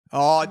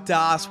Oh,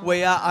 Das,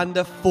 we are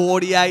under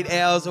 48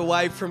 hours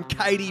away from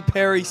Katy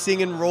Perry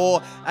singing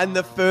Raw and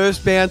the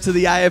first bounce of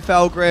the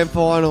AFL Grand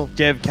Final.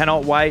 Jev,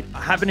 cannot wait.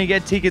 I happen to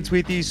get tickets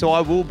with you, so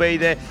I will be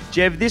there.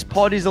 Jev, this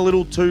pod is a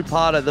little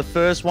two-parter. The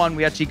first one,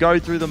 we actually go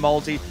through the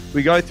multi.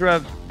 We go through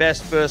our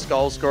best first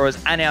goal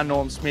scorers and our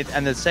Norm Smith.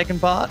 And the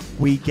second part?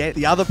 We get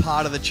the other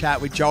part of the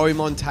chat with Joey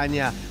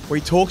Montagna, where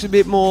he talks a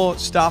bit more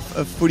stuff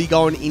of footy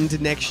going into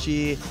next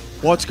year.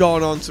 What's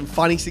going on, some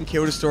funny St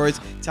Kilda stories.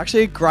 It's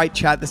actually a great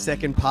chat, the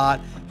second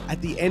part.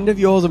 At the end of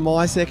yours and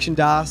my section,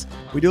 Das,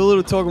 we do a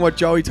little talking what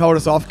Joey told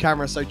us off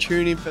camera, so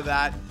tune in for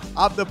that.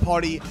 Up the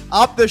potty,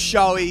 up the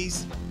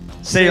showies.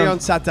 See you on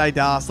Saturday,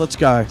 Das. Let's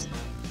go.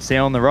 See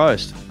you on the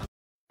roast.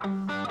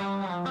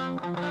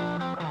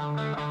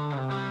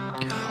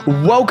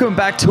 Welcome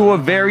back to a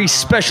very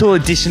special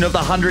edition of the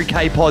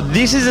 100K pod.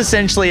 This is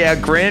essentially our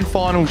grand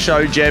final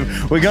show,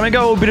 Jev. We're going to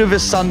go a bit of a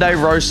Sunday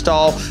roast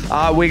style.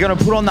 We're going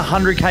to put on the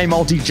 100K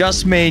multi,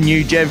 just me and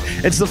you, Jev.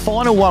 It's the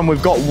final one.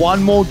 We've got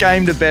one more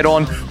game to bet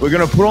on. We're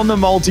going to put on the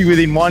multi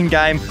within one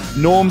game.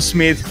 Norm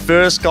Smith,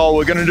 first goal.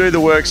 We're going to do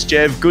the works,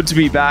 Jev. Good to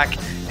be back.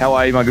 How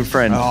are you, my good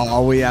friend?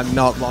 Oh, we are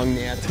not long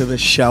now to the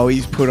show.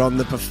 He's put on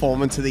the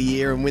performance of the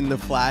year and win the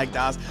flag,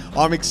 Das.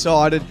 I'm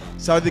excited.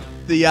 So the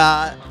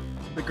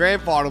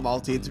grand final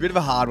multi, it's a bit of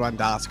a hard one,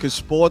 Das, because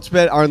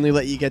Sportsbet only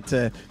let you get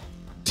to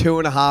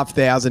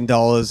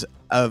 $2,500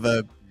 of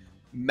a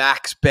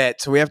max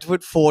bet. So we have to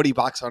put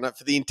 $40 on it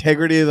for the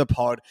integrity of the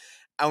pod.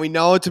 And we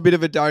know it's a bit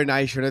of a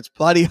donation. It's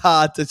bloody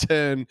hard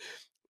to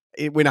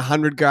win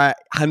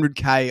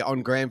 100K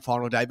on grand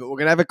final day, but we're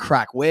going to have a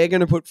crack. We're going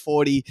to put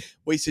 40.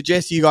 We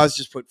suggest you guys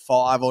just put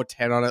 5 or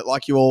 10 on it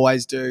like you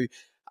always do.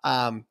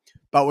 But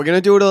we're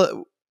going to do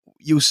it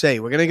you'll see.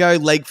 We're going to go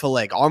leg for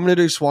leg. I'm going to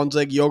do Swans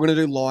leg. You're going to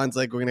do Lions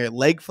leg. We're going to go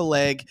leg for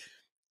leg.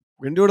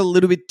 We're going to do it a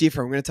little bit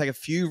different. We're going to take a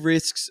few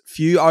risks,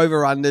 few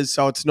over-unders,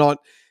 so it's not,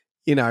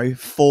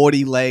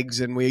 40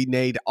 legs and we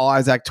need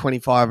Isaac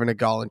 25 and a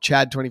goal and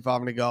Chad 25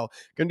 and a goal.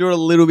 Going to do it a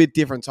little bit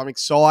different. So I'm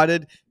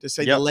excited to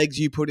see the legs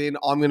you put in.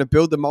 I'm going to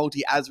build the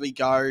multi as we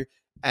go.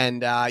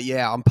 And,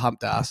 I'm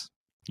pumped, ass.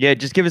 Yeah,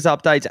 just give us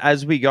updates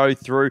as we go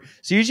through.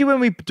 So usually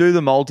when we do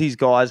the multis,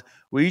 guys,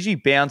 we usually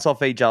bounce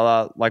off each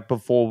other like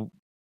before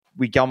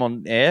we come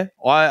on air.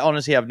 I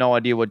honestly have no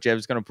idea what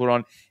Jev's going to put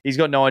on. He's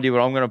got no idea what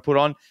I'm going to put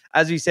on.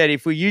 As we said,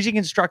 if we're usually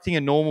constructing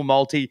a normal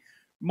multi,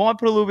 might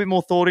put a little bit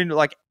more thought into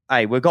like,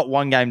 hey, we've got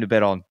one game to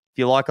bet on. If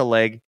you like a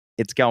leg,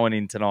 it's going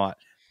in tonight.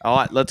 All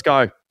right, let's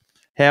go.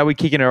 How are we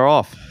kicking her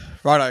off?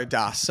 Righto,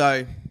 Das.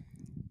 So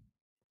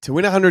to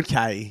win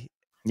 100K,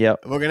 we're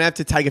going to have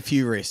to take a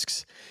few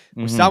risks.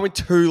 We'll start with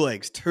 2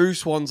 legs, 2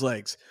 Swans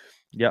legs.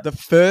 The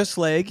first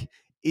leg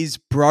is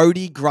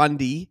Brodie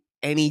Grundy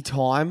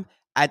anytime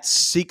at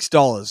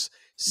 $6,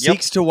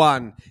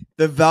 6-1.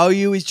 The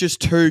value is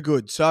just too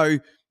good. So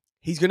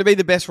he's going to be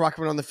the best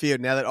ruckman on the field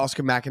now that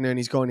Oscar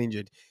McInerney's gone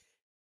injured.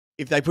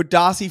 If they put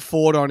Darcy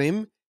Fort on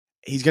him,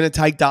 he's going to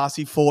take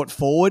Darcy Fort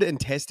forward and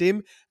test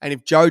him. And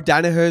if Joe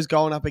Danaher's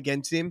going up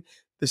against him,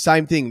 the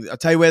same thing. I'll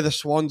tell you where the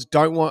Swans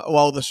don't want.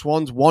 Well, the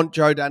Swans want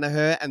Joe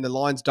Danaher and the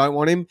Lions don't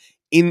want him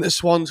in the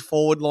Swans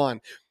forward line.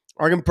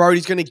 I reckon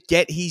Brodie's going to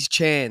get his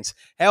chance.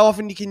 How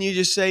often can you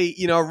just see,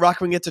 a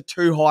ruckman gets a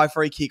too high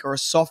free kick or a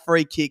soft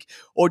free kick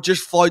or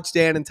just floats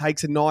down and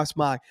takes a nice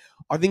mark?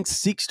 I think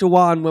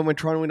 6-1 when we're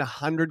trying to win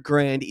 100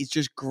 grand is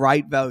just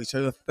great value.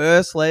 So the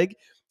first leg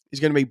is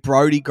going to be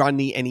Brodie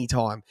Grundy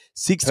anytime.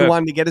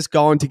 6-1 to get us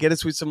going, to get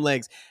us with some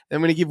legs. Then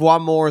I'm going to give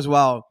one more as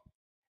well.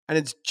 And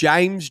it's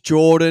James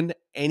Jordan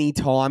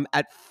anytime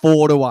at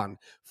 4-1.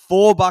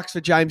 $4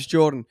 for James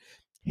Jordan.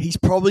 He's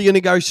probably going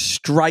to go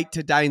straight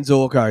to Dane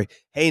Zorko,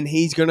 and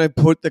he's going to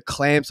put the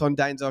clamps on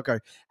Dane Zorko.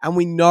 And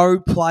we know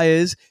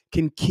players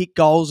can kick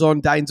goals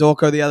on Dane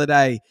Zorko the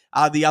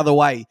other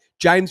way.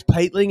 James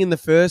Peatling in the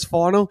first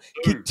final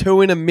kicked 2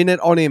 in a minute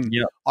on him.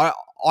 Yeah. I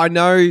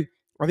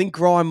think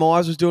Graham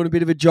Myers was doing a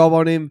bit of a job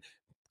on him.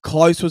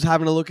 Close was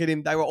having a look at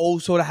him. They were all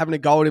sort of having a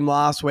go at him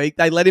last week.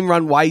 They let him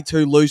run way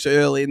too loose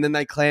early, and then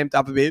they clamped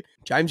up a bit.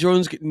 James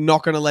Jordan's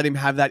not going to let him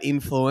have that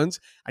influence,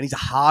 and he's a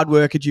hard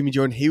worker, Jimmy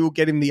Jordan. He will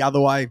get him the other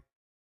way.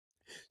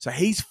 So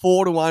he's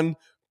 4-1.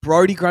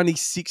 Brodie Grundy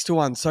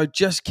 6-1. So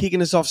just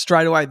kicking us off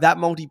straight away. That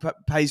multi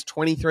pays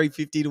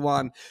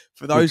 $23.50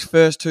 for those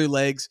first 2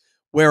 legs.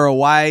 We're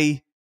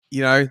away.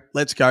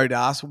 Let's go,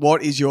 Das.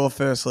 What is your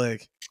first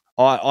leg?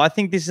 I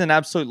think this is an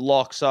absolute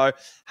lock. So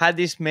had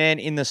this man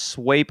in the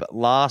sweep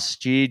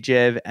last year,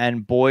 Jev,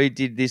 and boy,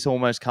 did this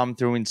almost come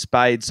through in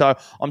spades. So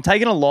I'm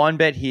taking a line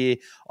bet here.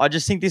 I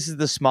just think this is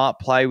the smart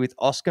play with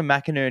Oscar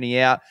McInerney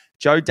out.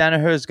 Joe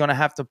Danaher is going to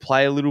have to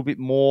play a little bit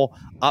more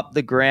up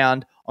the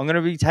ground. I'm going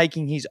to be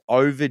taking his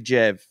over,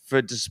 Jev,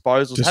 for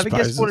disposals. Have a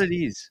guess what it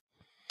is.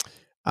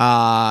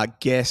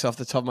 Guess off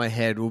the top of my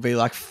head will be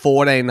like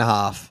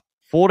 14.5.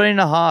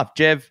 14.5,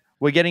 Jev.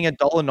 We're getting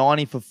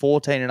 $1.90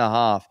 for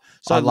 14.5.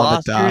 So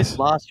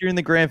last year in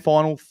the grand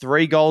final,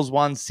 3 goals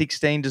won,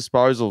 16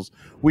 disposals,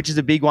 which is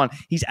a big one.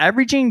 He's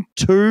averaging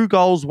 2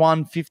 goals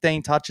won,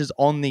 15 touches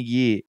on the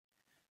year.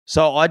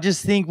 So I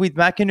just think with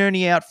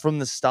McInerney out from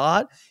the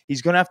start,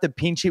 he's going to have to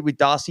pinch it with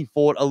Darcy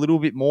Ford a little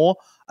bit more.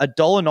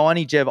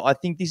 $1.90, Jev. I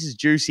think this is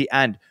juicy.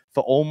 And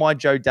for all my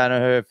Joe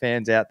Danaher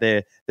fans out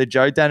there, the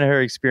Joe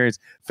Danaher experience,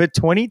 for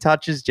 20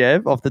 touches,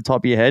 Jev, off the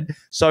top of your head.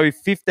 So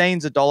if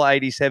 15's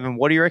 $1.87,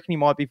 what do you reckon he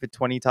might be for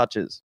 20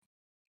 touches?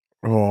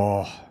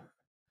 Oh,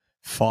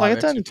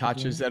 five extra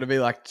touches. That'll be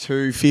like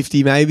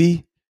 $2.50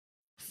 maybe.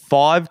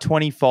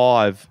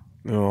 $5.25.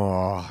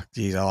 Oh,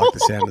 geez, I like the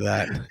sound of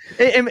that.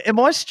 Am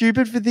I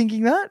stupid for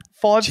thinking that?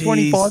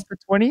 $5.25 for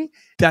 20?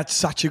 That's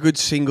such a good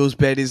singles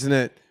bet, isn't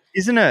it?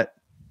 Isn't it?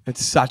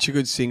 It's such a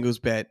good singles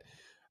bet.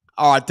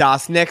 All right,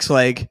 Das, next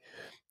leg.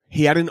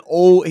 He's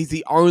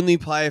the only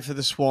player for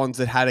the Swans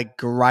that had a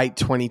great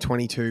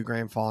 2022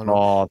 grand final.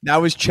 Oh, that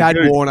was Chad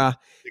Warner.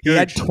 He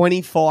had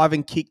 25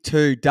 and kicked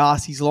 2.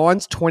 Darcy's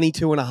line's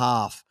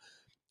 22.5.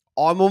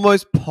 I'm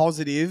almost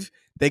positive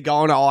they're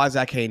going to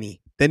Isaac Heaney.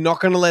 They're not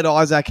going to let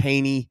Isaac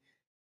Heaney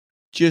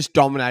just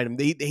dominate him.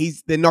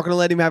 They're not going to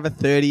let him have a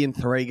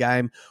 30-3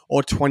 game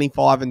or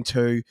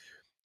 25-2.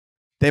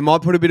 They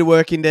might put a bit of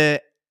work into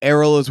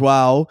Errol as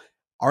well.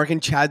 I reckon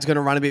Chad's going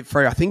to run a bit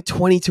free. I think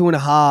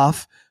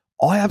 22.5.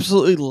 I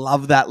absolutely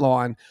love that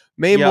line.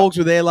 Me and Morgs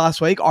were there last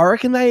week. I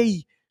reckon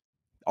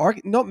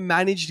not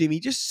managed him. He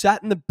just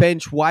sat in the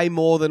bench way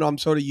more than I'm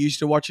sort of used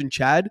to watching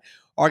Chad.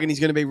 I reckon he's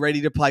going to be ready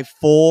to play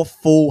 4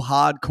 full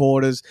hard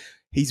quarters.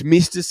 He's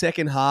missed a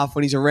second half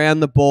when he's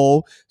around the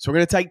ball. So we're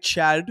going to take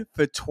Chad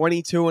for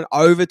 22 and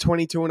over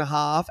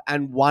 22.5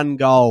 and 1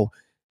 goal.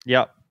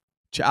 Yep.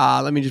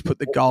 Let me just put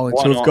the goal in.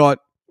 So we've got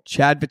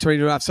Chad for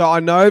 22.5. So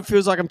I know it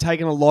feels like I'm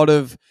taking a lot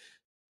of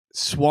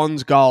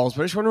Swans goals,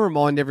 but I just want to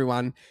remind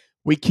everyone,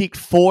 we kicked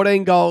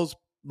 14 goals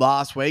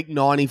last week,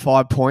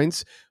 95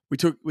 points.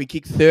 We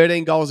kicked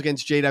 13 goals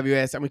against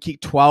GWS and we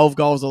kicked 12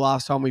 goals the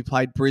last time we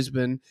played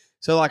Brisbane.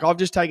 So like I've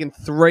just taken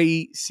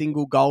 3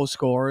 single goal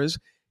scorers.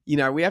 You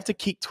know, we have to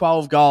kick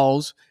 12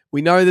 goals.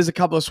 We know there's a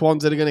couple of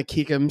Swans that are going to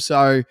kick them.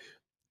 So,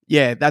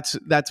 yeah, that's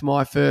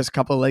my first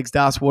couple of legs.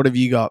 Das, what have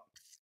you got?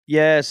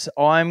 Yes,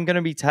 I'm going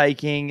to be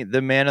taking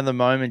the man of the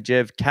moment,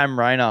 Jev, Cam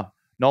Rayner.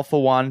 Not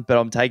for 1, but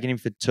I'm taking him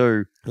for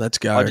 2. Let's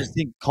go. I just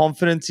think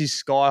confidence is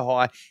sky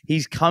high.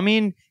 He's come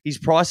in. His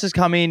price has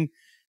come in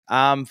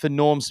for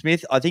Norm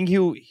Smith. I think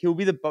he'll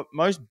be the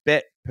most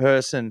bet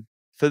person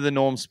for the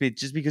Norm Smith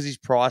just because his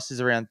price is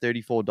around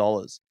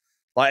 $34.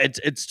 Like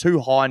it's too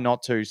high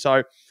not to.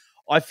 So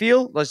I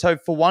feel like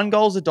for 1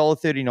 goal is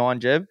 $1.39,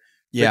 Jev.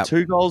 Yeah.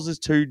 2 goals is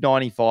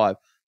 $2.95.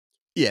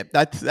 Yeah,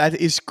 that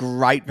is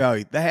great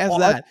value. How's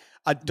that?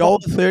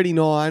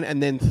 $1.39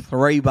 and then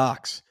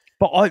 $3.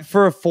 But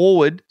for a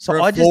forward,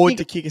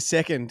 to kick a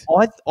second.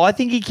 I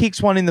think he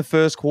kicks one in the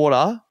first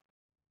quarter,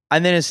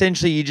 and then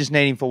essentially you just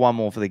need him for 1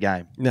 more for the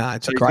game. No,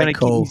 it's a great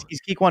call. He's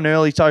kick one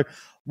early. So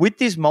with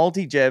this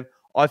multi, Jev,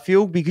 I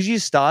feel because you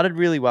started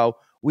really well,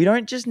 we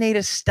don't just need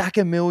a stack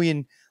a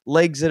million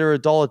legs that are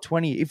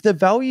 $1.20. If the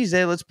value's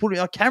there, let's put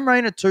it. Cam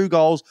Rayner 2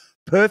 goals,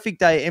 perfect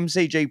day.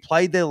 MCG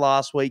played there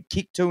last week,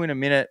 kicked 2 in a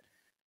minute,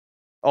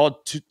 or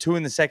 2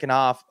 in the second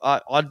half.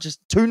 I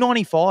just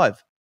 $2.95.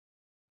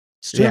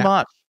 It's too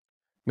much.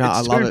 No,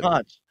 I love it.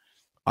 Much.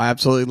 I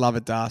absolutely love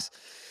it, Das.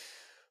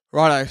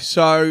 Righto.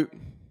 So,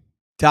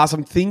 Das,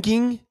 I'm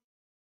thinking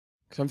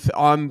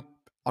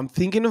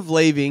of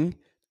leaving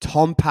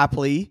Tom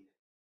Papley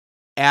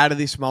out of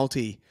this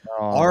multi.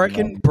 I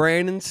reckon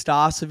Brandon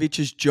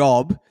Starcevic's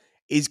job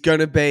is going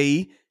to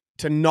be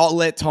to not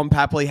let Tom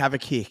Papley have a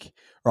kick,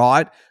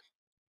 right?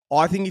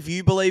 I think if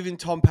you believe in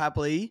Tom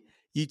Papley,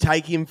 you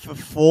take him for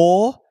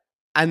 4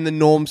 and the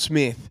Norm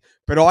Smith.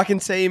 But I can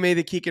see him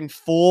either kicking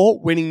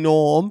 4, winning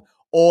Norm,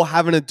 or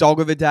having a dog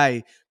of a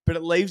day. But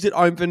it leaves it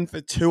open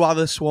for 2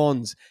 other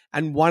Swans.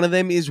 And one of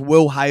them is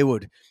Will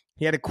Hayward.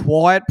 He had a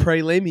quiet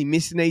prelim. He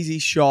missed an easy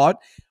shot.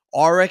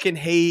 I reckon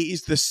he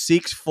is the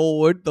 6th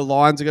forward the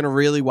Lions are going to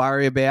really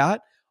worry about.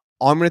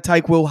 I'm going to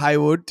take Will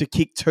Hayward to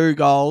kick 2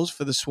 goals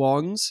for the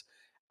Swans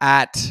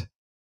at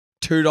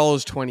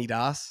 $2.20,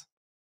 Das.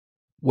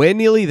 We're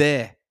nearly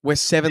there. We're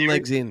 7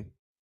 legs in.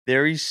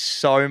 There is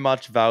so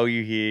much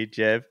value here,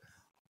 Jev.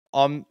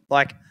 I'm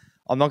not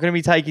going to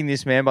be taking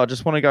this, man, but I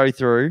just want to go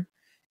through.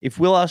 If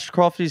Will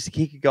Ashcroft is to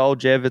kick a goal,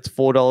 Jev, it's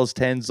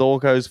 $4.10.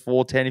 Zorko's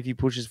 $4.10 if he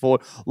pushes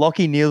forward.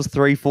 Lockie Neal's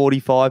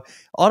 $3.45.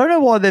 I don't know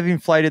why they've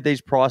inflated these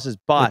prices,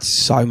 but it's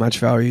so much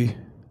value.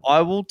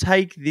 I will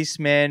take this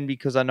man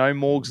because I know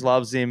Morgs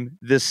loves him.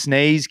 The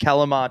sneeze,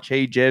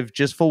 Calamachi, Jev,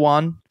 just for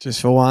 1.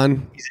 Just for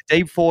 1. He's a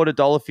deep forward,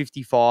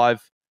 $1.55. I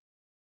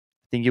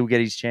think he'll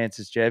get his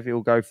chances, Jev.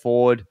 He'll go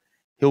forward.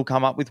 He'll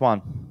come up with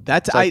 1.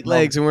 That's 8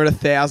 legs, and we're at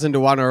 1,000 to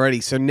 1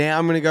 already. So now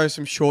I'm going to go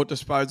some short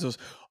disposals.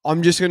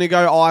 I'm just going to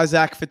go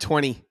Isaac for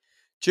 20.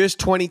 Just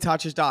 20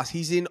 touches, Das.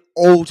 He's in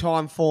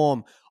all-time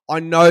form. I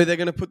know they're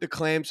going to put the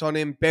clamps on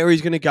him.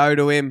 Barry's going to go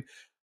to him.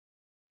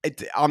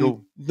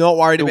 I'm not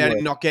worried about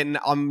him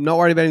I'm not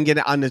worried about him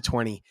getting under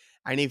 20.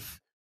 And if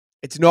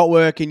it's not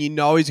working, you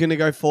know he's going to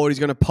go forward. He's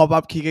going to pop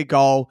up, kick a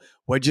goal.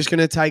 We're just going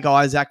to take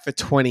Isaac for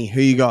 20.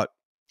 Who you got?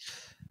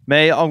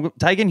 Me, I'm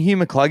taking Hugh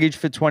McCluggage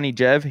for 20,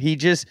 Jev.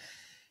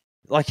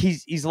 like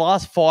his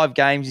last 5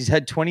 games, he's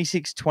had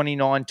 26,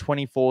 29,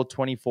 24,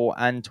 24,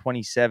 and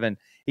 27.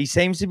 He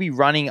seems to be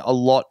running a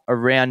lot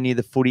around near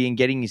the footy and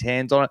getting his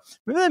hands on it.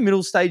 Remember that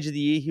middle stage of the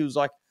year, he was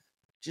like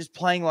just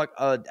playing like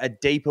a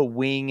deeper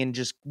wing and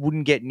just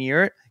wouldn't get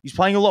near it. He's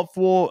playing a lot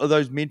more of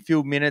those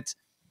midfield minutes.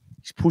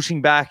 He's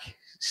pushing back,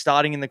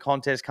 starting in the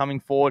contest, coming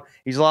forward.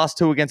 His last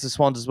 2 against the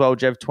Swans as well,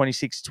 Jev,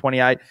 26,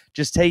 28.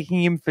 Just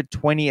taking him for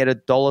 20 at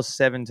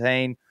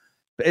 $1.17.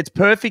 It's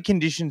perfect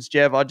conditions,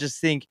 Jev. I just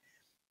think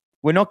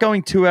we're not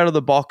going too out of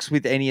the box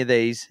with any of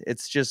these.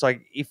 It's just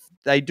like if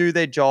they do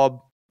their job,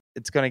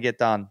 it's going to get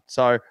done.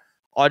 So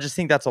I just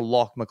think that's a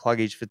lock,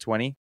 McCluggage, for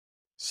 20.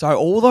 So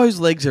all those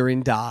legs are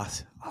in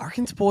Darth. I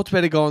reckon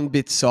Sportsbet have gone a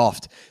bit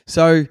soft.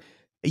 So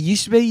it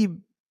used to be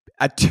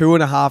at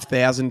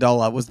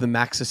 $2,500 was the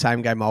max of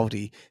same game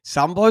multi.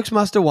 Some blokes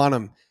must have won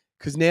them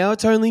because now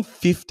it's only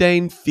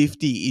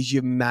 $15.50 is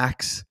your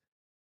max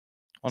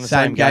on the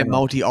same game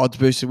multi odds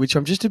booster, which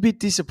I'm just a bit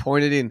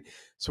disappointed in.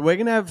 So we're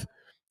gonna have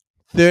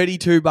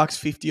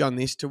 $32.50 on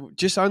this to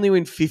just only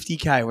win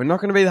 $50K. We're not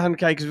going to be the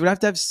 $100K because we'd have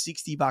to have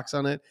 $60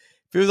 on it.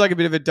 Feels like a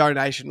bit of a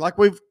donation. Like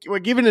we're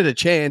giving it a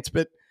chance,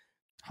 but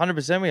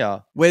 100% we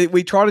are.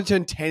 We try to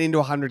turn 10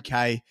 into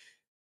 $100K.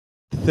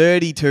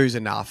 32 is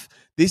enough.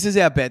 This is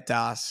our bet,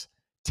 Das.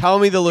 Tell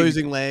me the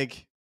losing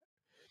leg.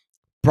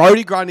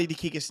 Brodie Grundy to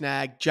kick a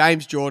snag.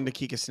 James Jordan to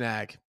kick a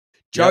snag.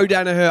 Joe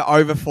Danaher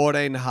over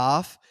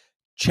 14.5.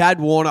 Chad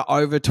Warner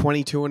over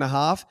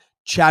 22.5.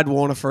 Chad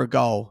Warner for a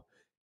goal.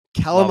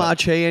 Callum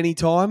Archie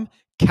anytime.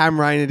 Cam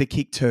Rayner to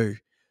kick 2.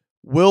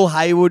 Will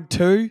Hayward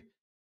 2.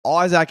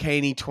 Isaac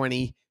Heaney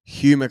 20.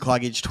 Hugh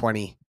McCluggage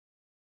 20.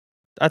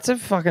 That's a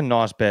fucking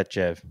nice bet,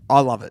 Jev.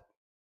 I love it.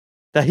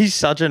 That is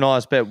such a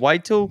nice bet.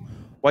 Wait till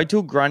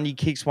Grundy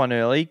kicks one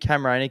early.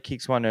 Cam Rayner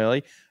kicks one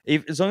early.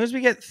 As long as we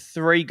get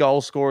 3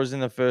 goal scorers in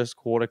the first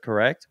quarter,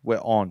 correct, we're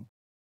on.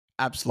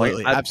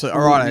 Absolutely,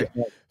 absolutely. All right,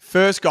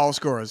 first goal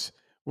scorers.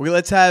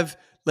 Let's have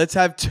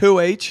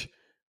 2 each.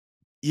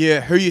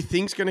 Yeah, who you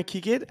think's going to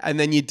kick it, and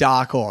then your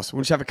dark horse.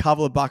 We'll just have a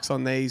couple of bucks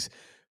on these.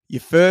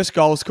 Your first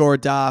goal scorer,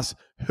 Das.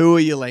 Who are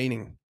you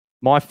leaning?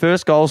 My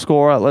first goal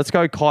scorer. Let's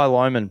go Kai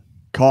Lohman.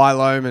 Kai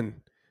Lohman.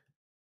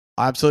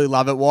 I absolutely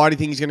love it. Why do you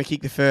think he's going to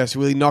kick the first?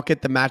 Will he not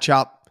get the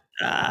matchup?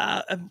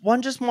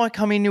 One just might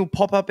come in. He'll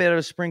pop up out of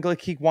a sprinkler,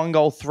 kick 1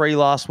 goal, 3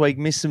 last week,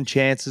 miss some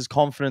chances,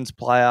 confidence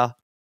player.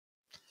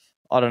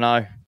 I don't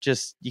know.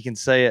 Just, you can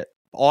see it.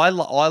 I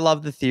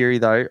love the theory,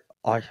 though.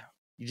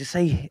 You just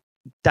see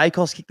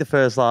Dacos kicked the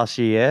first last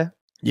year,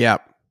 yeah?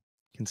 Yep.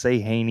 You can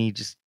see Heaney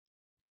just...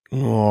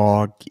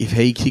 Oh, if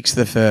he kicks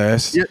the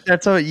first... Yeah,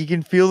 that's how you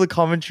can feel the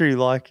commentary,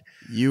 like...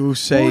 You'll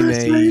see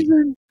me...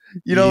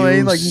 You know what I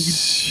mean? Like,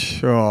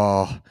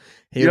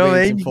 he'll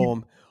be in some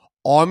form.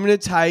 I'm going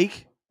to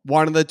take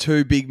one of the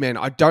 2 big men.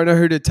 I don't know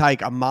who to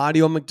take,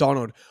 Amadi or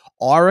McDonald.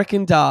 I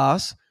reckon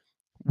Das,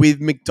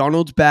 with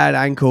McDonald's bad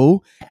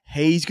ankle,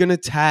 he's going to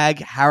tag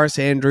Harris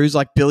Andrews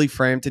like Billy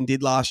Frampton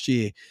did last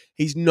year.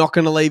 He's not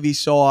going to leave his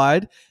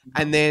side.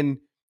 And then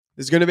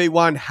there's going to be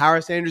one,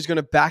 Harris Andrews going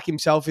to back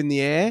himself in the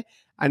air,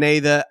 and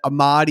either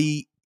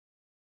Amadi,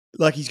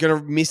 like he's going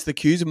to miss the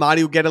cues,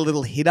 Amadi will get a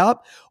little hit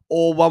up,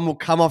 or one will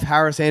come off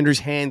Harris Andrews'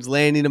 hands,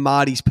 land in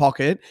Amadi's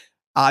pocket.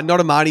 Not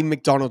Amadi,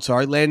 McDonald,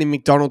 sorry. Land in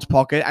McDonald's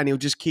pocket, and he'll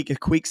just kick a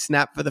quick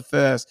snap for the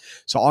first.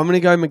 So I'm going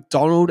to go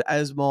McDonald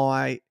as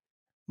my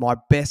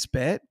best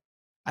bet.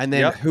 And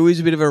then who is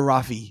a bit of a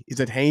roughie? Is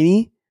it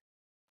Heaney?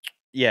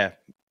 Yeah,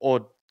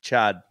 or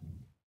Chad.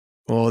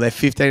 Oh, they're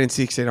 15 and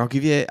 16. I'll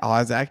give you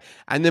Isaac.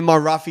 And then my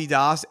roughie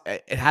Das,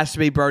 it has to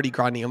be Brodie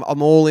Grundy.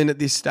 I'm all in at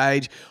this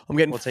stage. I'm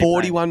getting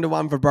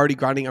 41-1 for Brodie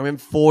Grundy. I'm getting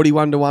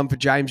 41-1 for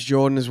James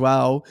Jordan as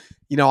well.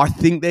 You know, I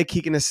think they're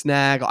kicking a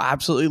snag. I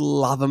absolutely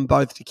love them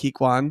both to kick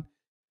one.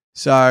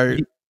 So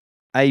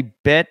a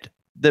bet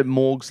that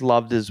Morgs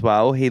loved as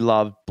well. He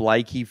loved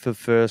Blakey for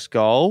first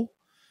goal.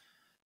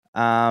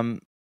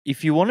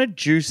 If you want to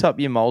juice up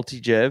your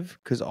multi-Jev,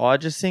 because I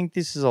just think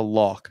this is a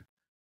lock.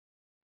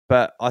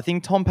 But I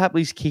think Tom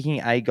Papley's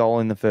kicking a goal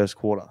in the first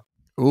quarter.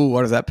 Ooh,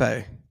 what does that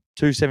pay?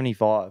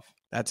 $2.75.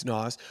 That's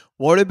nice.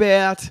 What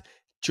about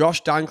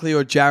Josh Dunkley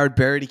or Jared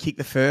Berry to kick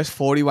the first,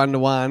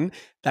 41-1?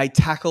 They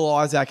tackle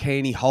Isaac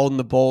Heaney holding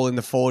the ball in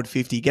the forward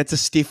 50. Gets a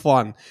stiff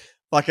one.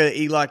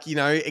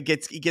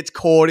 It gets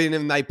caught in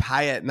and they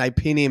pay it and they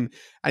pin him.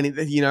 And,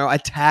 a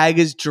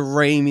tagger's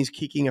dream is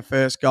kicking a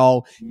first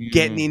goal,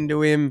 getting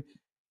into him.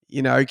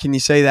 Can you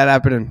see that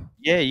happening?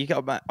 Yeah,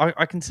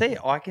 I can see it.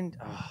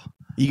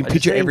 You can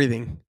picture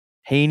everything.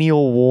 Heaney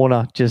or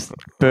Warner just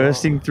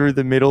bursting through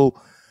the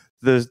middle.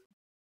 You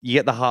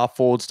get the half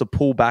forwards to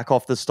pull back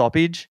off the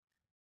stoppage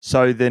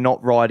so they're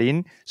not right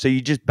in. So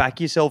you just back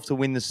yourself to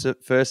win the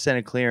first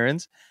centre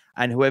clearance,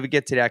 and whoever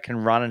gets it out can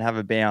run and have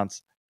a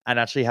bounce and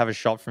actually have a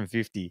shot from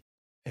 50.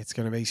 It's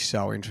going to be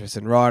so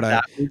interesting. Righto.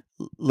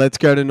 Let's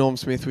go to Norm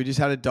Smith. We just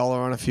had $1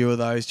 on a few of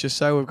those, just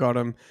so we've got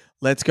them.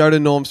 Let's go to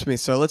Norm Smith.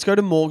 So let's go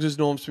to Morgs'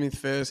 Norm Smith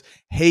first.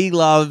 He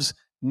loves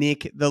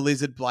Nick the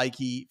Lizard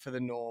Blakey for the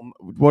Norm.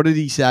 What did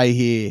he say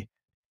here?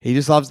 He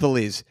just loves the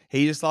Liz.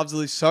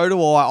 So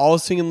do I. I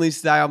was singing Liz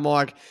today. I'm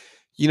like,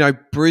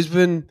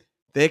 Brisbane,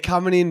 they're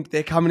coming in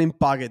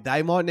buggered.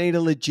 They might need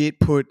to legit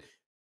put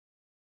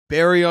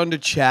Berry onto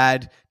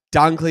Chad,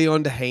 Dunkley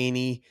onto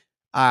Heaney,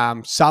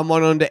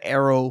 someone onto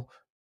Errol.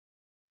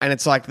 And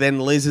it's like, then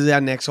Liz is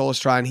our next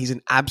All-Australian. He's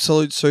an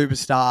absolute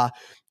superstar.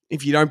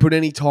 If you don't put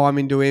any time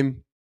into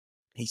him,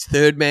 he's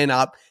third man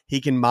up. He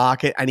can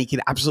mark it, and he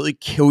can absolutely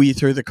kill you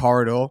through the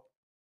corridor.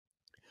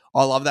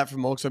 I love that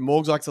from Morgs. So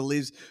Morgs likes to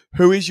Liz.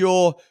 Who is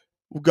your?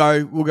 We'll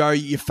go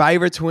your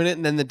favourite to win it,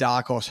 and then the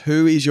dark horse.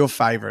 Who is your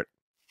favourite?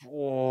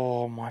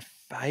 Oh, my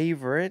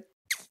favourite.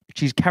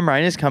 Geez,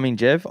 Camarana's coming,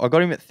 Jev. I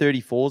got him at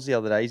 34s the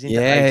other day. He's into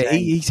 18.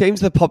 He seems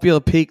the popular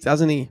pick,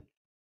 doesn't he?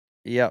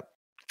 Yep.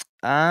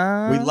 We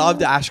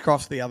loved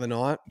Ashcroft the other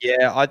night.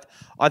 Yeah,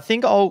 I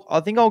think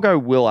I'll go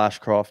Will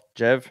Ashcroft,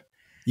 Jev.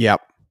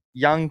 Yep.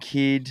 Young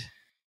kid.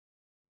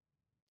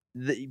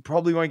 He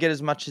probably won't get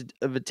as much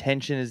of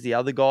attention as the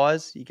other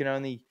guys. You can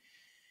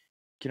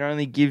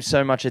only give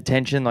so much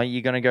attention. Like,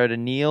 you're going to go to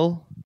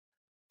Neil.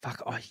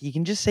 You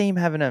can just see him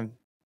having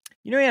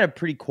he had a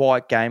pretty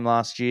quiet game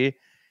last year,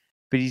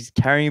 but he's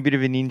carrying a bit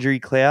of an injury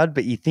cloud.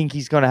 But you think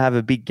he's going to have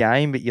a big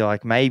game, but you're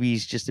like, maybe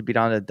he's just a bit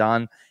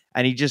underdone.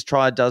 And he just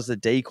does the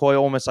decoy,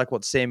 almost like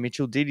what Sam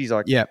Mitchell did. He's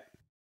like, yeah,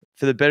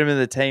 for the betterment of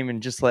the team,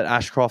 and just let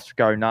Ashcroft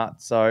go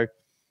nuts. So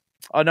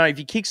I know if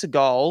he kicks a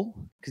goal,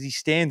 because he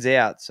stands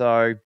out.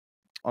 So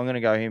I'm going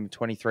to go him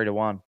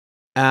 23-1.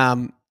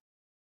 I'm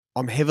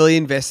heavily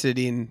invested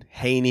in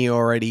Heaney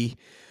already.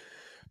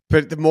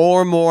 But the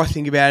more and more I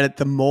think about it,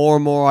 the more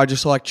and more I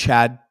just like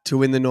Chad to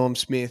win the Norm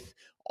Smith.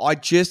 I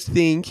just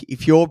think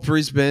if you're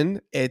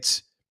Brisbane,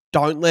 it's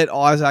don't let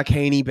Isaac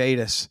Heaney beat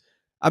us.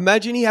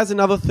 Imagine he has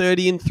another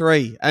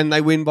 30-3 and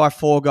they win by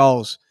 4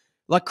 goals.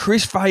 Like,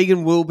 Chris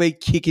Fagan will be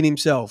kicking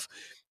himself.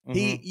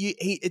 Mm-hmm.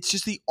 It's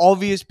just the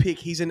obvious pick.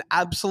 He's in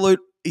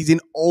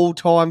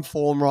all-time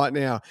form right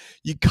now.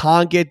 You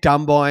can't get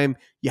done by him.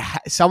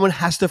 Someone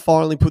has to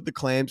finally put the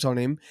clamps on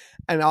him.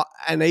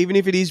 And even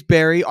if it is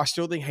Berry, I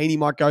still think Heaney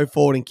might go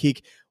forward and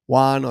kick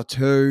 1 or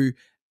 2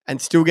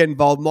 and still get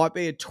involved. Might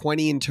be a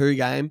 20-2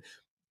 game,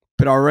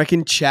 but I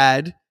reckon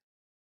Chad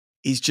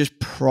is just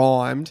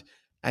primed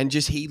and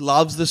he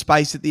loves the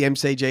space at the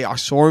MCG. I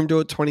saw him do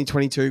it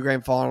 2022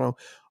 Grand Final.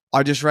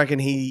 I just reckon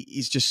he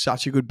is just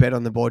such a good bet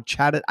on the board.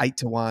 Chad at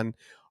 8-1.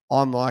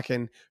 I'm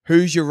liking,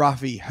 who's your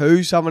roughie?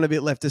 Who's someone a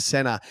bit left of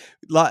centre?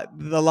 Like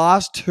the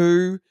last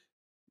 2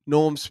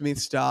 Norm Smith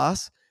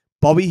stars,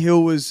 Bobby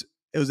Hill was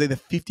either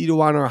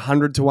 50-1 or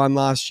 100-1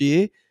 last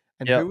year.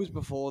 And Who was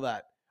before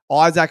that?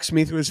 Isaac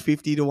Smith was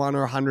 50-1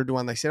 or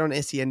 100-1. They said on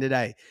SEN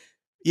today.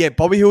 Yeah,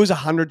 Bobby Hill was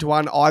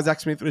 100-1. Isaac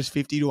Smith was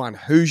 50-1.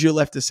 Who's your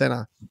left of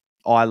centre?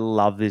 I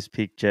love this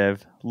pick,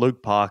 Jev.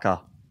 Luke Parker.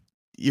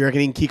 You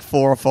reckon he can kick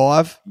 4 or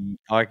 5?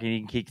 I reckon he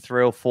can kick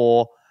 3 or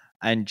 4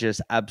 and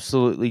just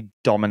absolutely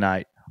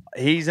dominate.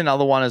 He's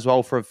another one as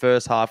well for a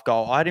first half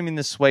goal. I had him in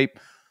the sweep.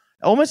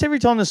 Almost every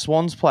time the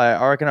Swans play,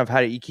 I reckon I've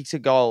had it. He kicks a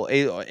goal,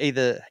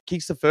 either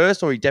kicks the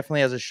first or he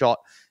definitely has a shot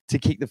to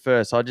kick the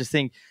first. So I just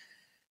think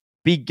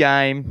big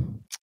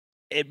game.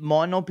 It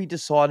might not be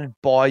decided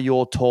by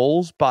your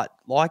tools, but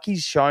like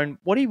he's shown,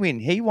 what did he win?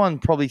 He won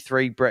probably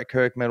 3 Brett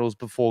Kirk medals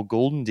before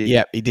Goulden did.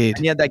 Yep, he did.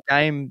 And he had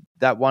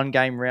that one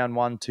game round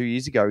 1 2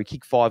 years ago. He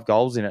kicked 5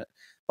 goals in it.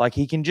 Like,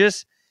 he can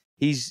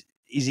he's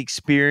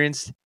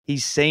experienced.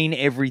 He's seen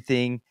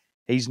everything.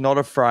 He's not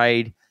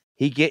afraid.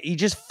 He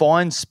just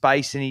finds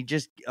space, and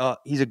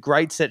he's a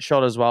great set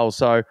shot as well.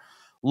 So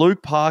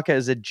Luke Parker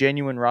is a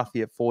genuine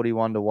roughie at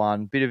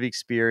 41-1. Bit of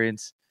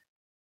experience.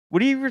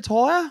 Would he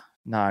retire?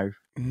 No.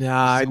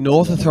 No,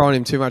 North are throwing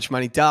him too much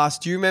money. Das,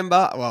 do you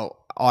remember?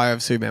 Well, I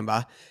obviously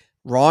remember.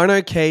 Ryan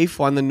O'Keefe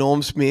won the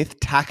Norm Smith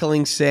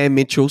tackling Sam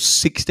Mitchell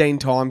 16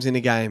 times in a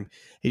game.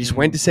 He just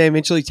went to Sam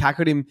Mitchell. He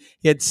tackled him.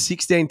 He had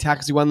 16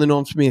 tackles. He won the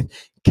Norm Smith.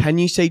 Can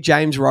you see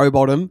James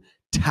Rowbottom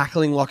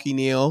tackling Lachie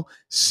Neale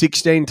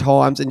 16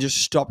 times and just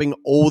stopping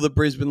all the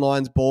Brisbane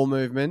Lions ball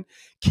movement,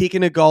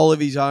 kicking a goal of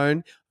his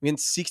own?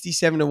 Against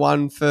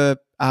 67-1 for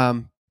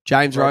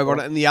James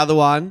Rowbottom. And the other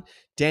one,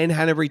 Dan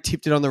Hanbury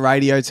tipped it on the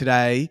radio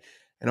today,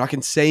 and I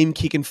can see him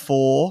kicking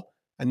 4,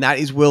 and that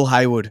is Will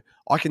Hayward.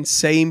 I can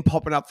see him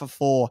popping up for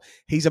 4.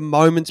 He's a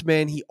moments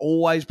man. He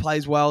always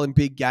plays well in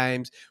big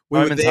games. We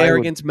were there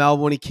Hayward against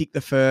Melbourne. He kicked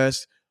the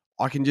first.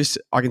 I can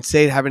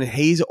see it happening.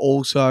 He's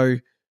also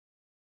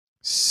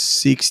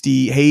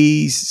 60.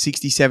 He's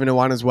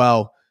 67-1 as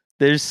well.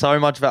 There's so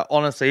much about,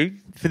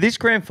 honestly, for this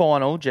grand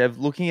final, Jev,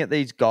 looking at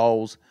these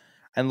goals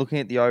and looking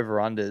at the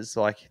over-unders,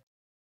 like,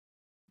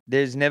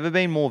 there's never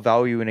been more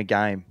value in a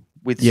game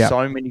with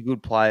so many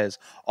good players.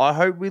 I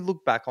hope we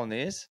look back on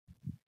this,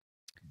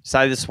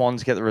 say the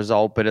Swans get the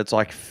result, but it's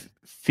like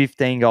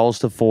 15 goals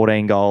to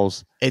 14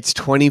 goals. It's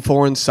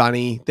 24 and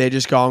sunny. They're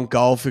just going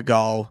goal for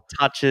goal.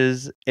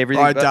 Touches,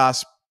 everything. All right,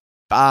 Das.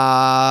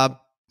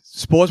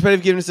 Sportsbet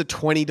have given us a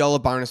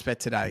 $20 bonus bet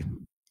today.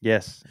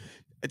 Yes.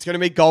 It's going to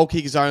be goal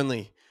kickers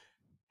only.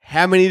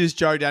 How many does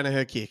Joe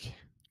Danaher kick?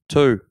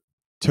 2.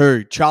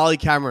 Charlie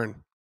Cameron?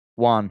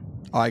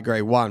 1. I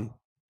agree. 1.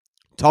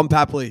 Tom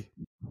Papley?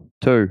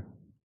 2.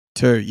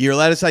 You're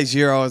allowed to say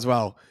 0 as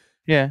well.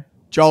 Yeah.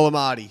 Joel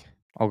Amarty?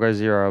 I'll go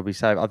 0. I'll be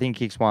safe. I think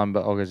he kicks 1,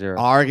 but I'll go 0.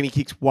 I reckon he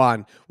kicks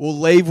 1. We'll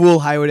leave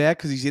Will Hayward out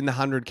because he's in the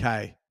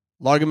 100K.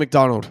 Logan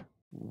McDonald.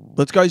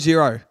 Let's go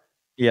 0.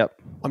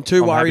 Yep. I'm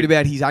worried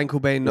about his ankle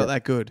being not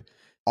that good.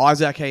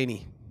 Isaac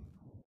Heaney.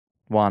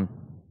 1.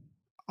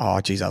 Oh,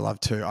 geez, I love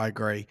 2. I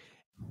agree.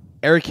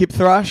 Eric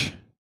Hipthrush?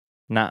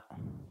 Nah.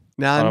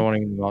 None. I don't want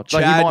him to watch.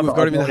 Chad, we've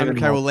got him in the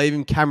 100K. We'll leave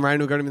him. Cam Rain,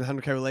 we've got him in the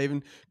 100K. We'll leave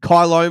him.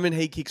 Kai Lohman,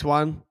 he kicks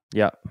 1.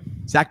 Yep.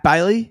 Zach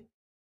Bailey?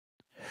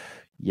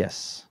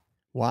 Yes.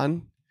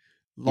 1.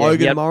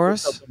 Logan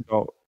Morris?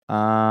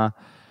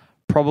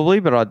 Probably,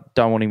 but I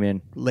don't want him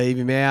in. Leave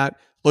him out.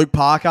 Luke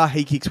Parker,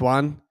 he kicks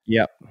 1.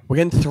 Yep. We're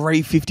getting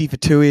 $3.50 for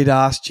 2 here,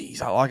 Das.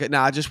 Jeez, I like it.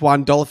 Nah, just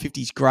 $1.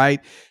 $1.50 is great.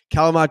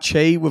 Calamar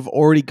Chi, we've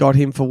already got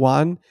him for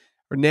 1.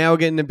 But now we're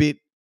getting a bit.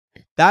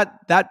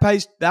 That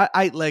pays that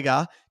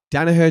 8-legger.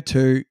 Danaher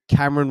 2,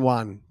 Cameron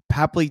 1,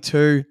 Papley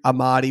 2,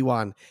 Amadi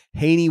 1,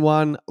 Heaney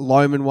 1,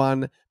 Lohman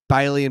 1,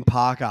 Bailey and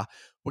Parker.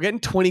 We're getting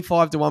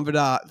 25 to 1 for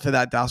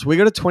that, Das. We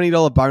got a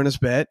 $20 bonus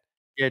bet.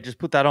 Yeah, just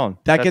put that on.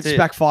 That gets us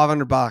back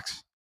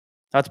 $500.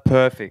 That's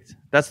perfect.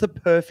 That's the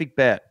perfect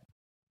bet.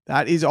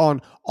 That is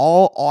on.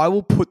 I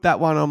will put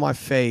that one on my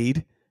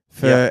feed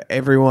for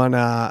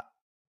everyone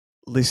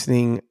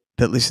listening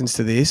that listens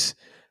to this.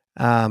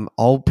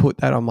 I'll put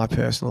that on my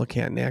personal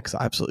account now because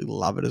I absolutely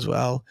love it as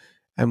well.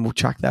 And we'll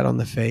chuck that on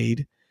the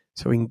feed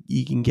so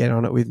you can get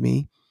on it with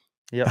me.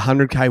 Yep. The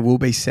 100K will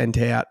be sent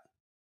out.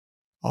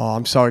 Oh,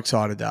 I'm so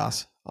excited,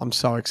 Das. I'm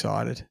so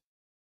excited.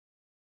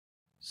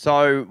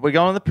 So we're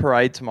going to the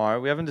parade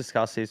tomorrow. We haven't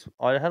discussed this.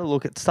 I had a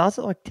look. It starts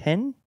at like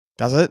 10.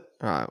 Does it?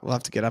 All right. We'll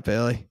have to get up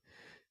early.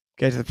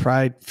 Go to the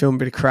parade, film a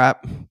bit of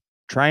crap.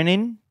 Train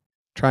in?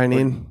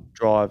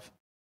 Drive.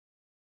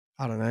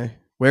 I don't know.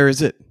 Where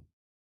is it?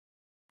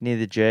 Near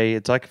the G.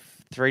 It's like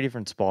 3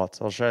 different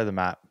spots. I'll show you the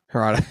map.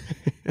 All right.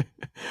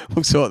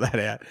 We'll sort that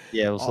out.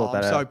 Yeah, we'll sort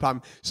that out. I'm so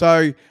pumped.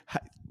 So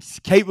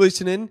keep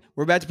listening.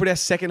 We're about to put our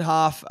second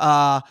half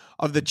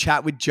of the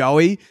chat with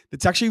Joey.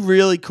 That's actually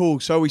really cool.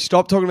 So we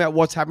stopped talking about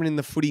what's happening in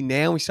the footy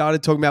now. We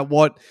started talking about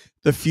what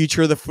the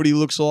future of the footy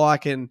looks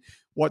like and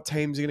what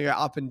teams are going to go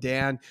up and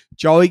down.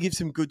 Joey gives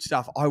some good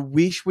stuff. I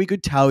wish we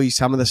could tell you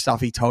some of the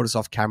stuff he told us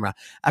off camera.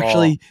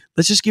 Actually,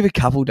 let's just give a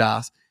couple,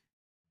 Das.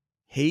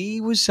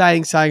 He was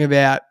saying something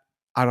about,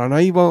 and I know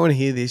you won't want to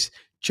hear this,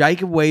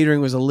 Jacob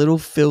Wiedering was a little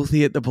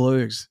filthy at the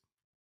Blues.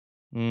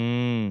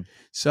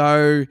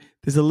 So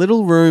there's a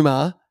little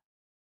rumour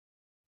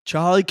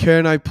Charlie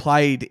Curnow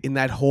played in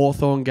that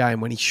Hawthorn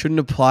game when he shouldn't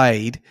have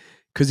played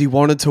because he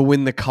wanted to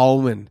win the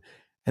Coleman.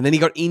 And then he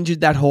got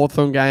injured that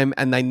Hawthorn game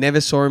and they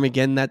never saw him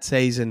again that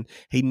season.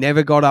 He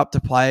never got up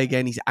to play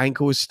again. His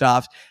ankle was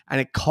stuffed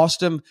and it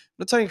cost him, I'm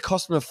not saying it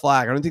cost him a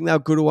flag. I don't think they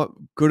were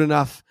good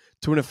enough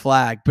to win a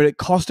flag, but it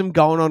cost him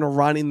going on a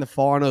run in the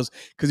finals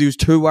because he was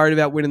too worried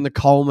about winning the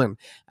Coleman.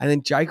 And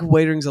then Jacob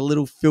Wiedering's a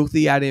little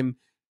filthy at him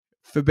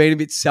for being a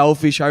bit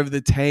selfish over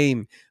the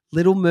team.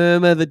 Little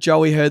murmur that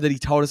Joey heard that he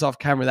told us off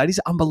camera. That is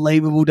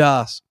unbelievable,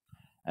 Das.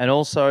 And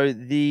also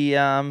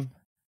the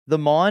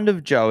mind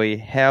of Joey,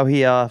 how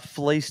he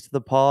fleeced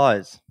the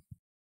Pies.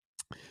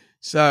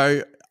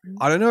 So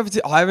I don't know if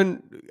I'm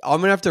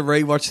going to have to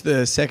rewatch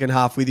the second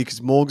half with you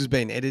because Morg's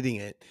been editing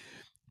it.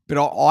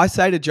 But I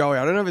say to Joey,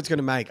 I don't know if it's going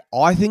to make.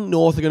 I think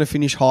North are going to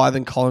finish higher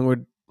than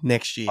Collingwood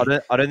next year.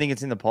 I don't think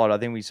it's in the pod. I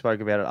think we spoke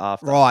about it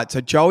after. Right.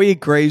 So Joey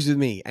agrees with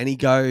me and he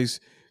goes...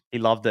 He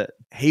loved it.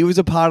 He was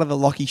a part of the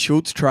Lockie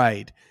Schultz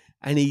trade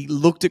and he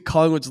looked at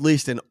Collingwood's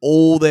list and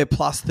all their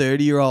plus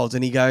 30-year-olds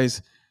and he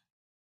goes,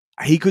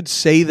 he could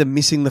see them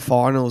missing the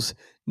finals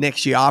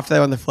next year after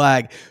they won the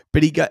flag.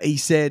 But he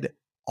said,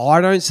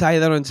 I don't say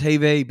that on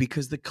TV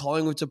because the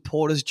Collingwood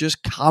supporters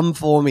just come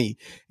for me.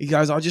 He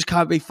goes, I just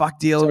can't be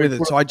fucked dealing with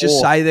it. So I just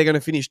say they're going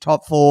to finish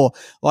top 4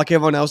 like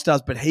everyone else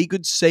does. But he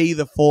could see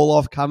the fall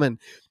off coming.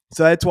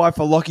 So that's why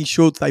for Lockie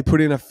Schultz, they put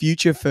in a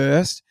future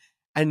first.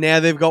 And now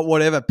they've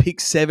got pick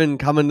 7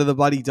 coming to the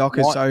bloody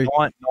Dockers.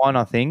 Nine,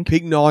 I think.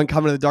 Pick 9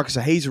 coming to the Dockers.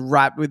 So he's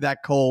wrapped with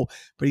that call.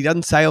 But he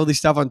doesn't say all this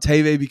stuff on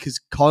TV because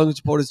Collingwood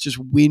supporters just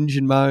whinge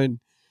and moan.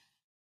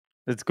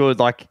 It's good.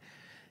 Like,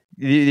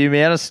 the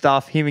amount of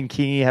stuff, him and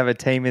Kingy have a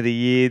team of the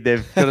year.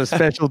 They've got a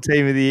special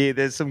team of the year.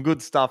 There's some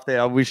good stuff there.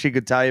 I wish he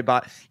could tell you.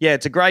 But, yeah,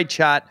 it's a great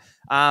chat.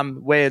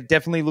 We're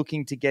definitely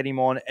looking to get him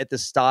on at the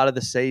start of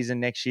the season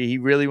next year. He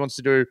really wants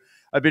to do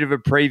a bit of a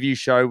preview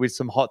show with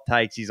some hot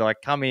takes. He's like,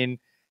 come in.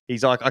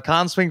 He's like, I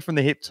can't swing from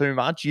the hip too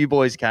much. You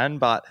boys can,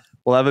 but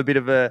we'll have a bit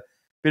of a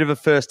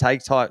first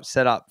take type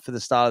setup for the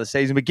start of the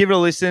season. But give it a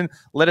listen.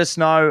 Let us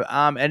know.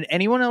 And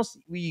anyone else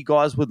you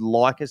guys would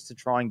like us to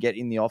try and get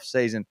in the off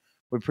season.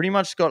 We've pretty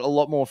much got a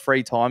lot more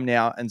free time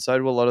now, and so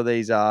do a lot of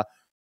these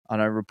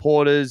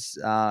reporters,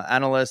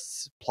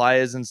 analysts,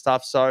 players and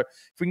stuff. So if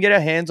we can get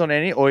our hands on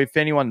any, or if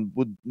anyone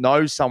would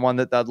know someone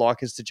that they'd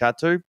like us to chat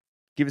to,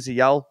 give us a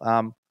yell.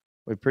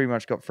 We've pretty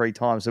much got free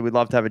time, so we'd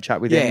love to have a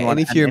chat with anyone. And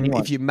if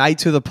you're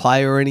mates with a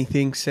player or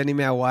anything, send him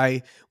our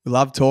way. We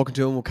love talking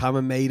to him. We'll come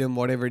and meet him,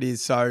 whatever it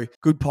is. So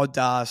good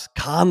podcast.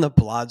 Calm the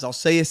Bloods. I'll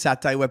see you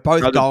Saturday. We're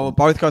both going. We've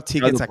both got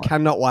tickets. I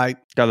cannot wait.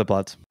 Go the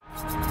Bloods.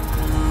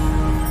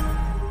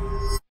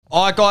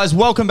 All right, guys,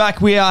 welcome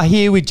back. We are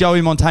here with Joey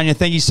Montagna.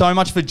 Thank you so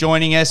much for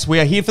joining us. We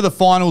are here for the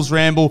finals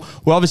ramble.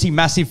 We're obviously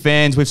massive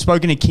fans. We've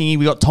spoken to Kingy.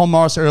 We got Tom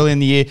Morris early in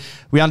the year.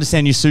 We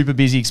understand you're super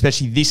busy,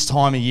 especially this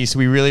time of year, so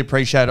we really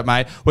appreciate it,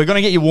 mate. We're going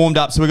to get you warmed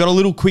up. So we've got a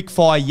little quick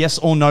fire yes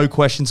or no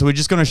question. So we're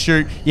just going to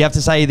shoot. You have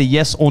to say either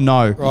yes or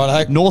no.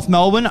 Right. North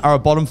Melbourne are a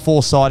bottom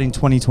 4 side in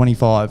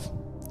 2025.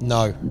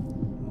 No.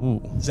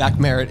 Ooh. Zach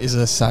Merritt is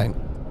a Saint.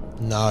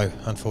 No,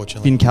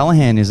 unfortunately. Finn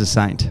Callahan is a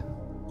Saint.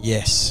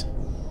 Yes.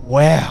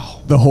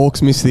 Wow. The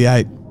Hawks miss the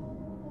 8.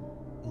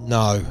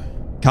 No.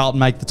 Carlton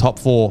make the top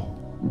 4.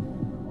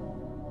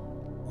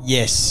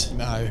 Yes.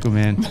 No. Good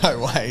man.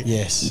 No way.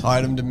 Yes. I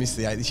had them to miss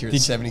the 8 this year at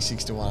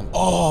 76-1.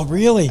 Oh,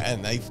 really?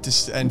 And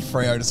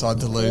Freo decided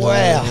to lose.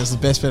 Wow. It was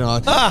the best bet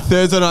of the night.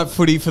 Thursday night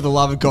footy, for the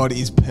love of God,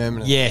 is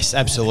permanent. Yes,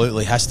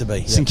 absolutely. Has to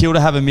be. St Kilda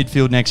have a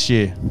midfield next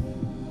year.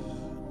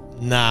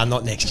 Nah,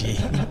 not next year.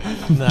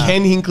 Nah.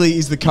 Ken Hinkley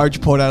is the coach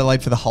of Port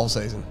Adelaide for the whole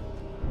season.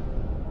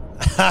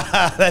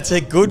 That's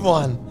a good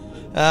one.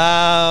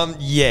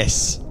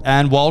 Yes.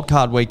 And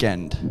wildcard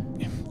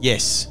weekend.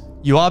 Yes.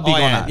 You are big on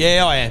that.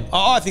 Yeah, I am.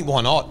 I think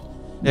why not?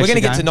 We're going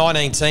to get to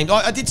 19 teams.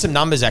 I did some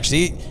numbers,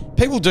 actually.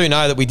 People do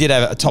know that we did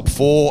have a top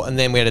 4, and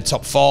then we had a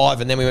top 5,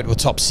 and then we went to a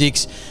top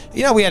 6.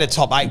 You know, we had a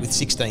top 8 with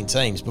 16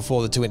 teams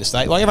before the 2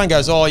 interstate. Like, everyone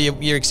goes, oh,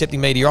 you're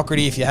accepting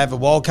mediocrity if you have a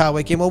wild card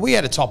weekend. Well, we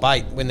had a top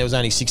 8 when there was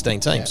only 16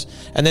 teams.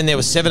 Yeah. And then there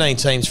was 17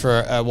 teams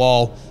for a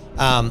while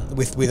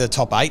with a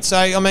top 8. So,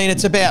 I mean,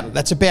 that's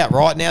about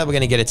right now. We're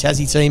going to get a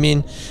Tassie team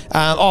in.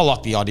 I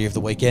like the idea of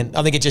the weekend.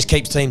 I think it just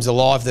keeps teams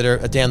alive that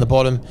are down the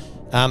bottom.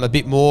 A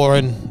bit more,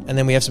 and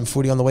then we have some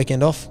footy on the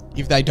weekend off.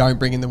 If they don't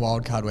bring in the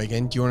wildcard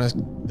weekend, do you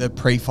want the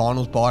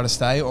pre-finals bye to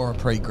stay or a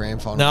pre-grand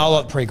final? No, I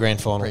like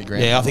pre-grand final.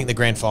 I think the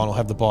grand final,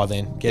 have the bye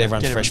then. Get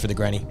everyone fresh for the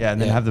granny. Yeah,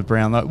 and then have the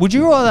Brownlow. Would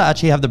you rather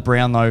actually have the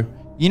Brownlow?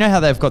 You know how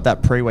they've got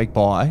that pre-week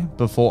bye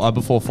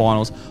before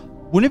finals?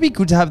 Wouldn't it be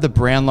good to have the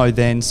Brownlow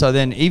then? So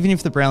then even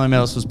if the Brownlow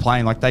medalist was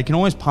playing, like they can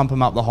always pump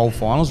them up the whole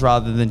finals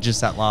rather than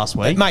just that last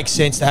week. It makes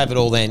sense to have it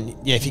all then.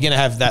 Yeah, if you're going to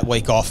have that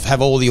week off,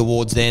 have all the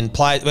awards then.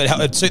 But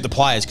it'd suit the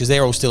players because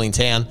they're all still in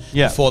town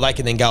before they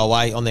can then go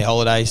away on their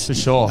holidays. For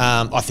sure.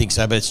 I think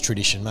so, but it's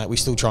tradition, mate. We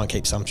still try and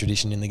keep some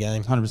tradition in the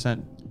game.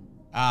 100%.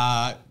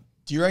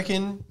 Do you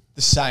reckon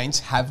the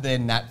Saints have their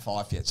Nat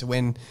 5 yet? So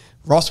when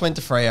Ross went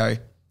to Freo,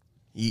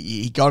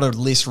 he got a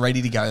list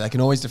ready to go. They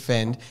can always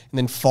defend. And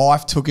then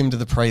Fife took him to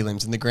the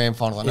prelims in the grand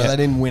final. I know they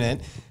didn't win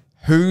it.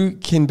 Who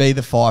can be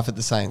the Fife at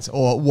the Saints?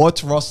 Or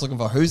what's Ross looking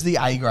for? Who's the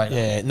A grade?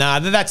 Yeah,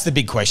 that's the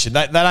big question.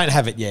 They don't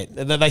have it yet.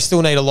 They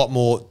still need a lot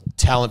more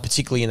talent,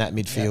 particularly in that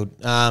midfield.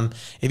 Yeah.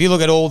 If you look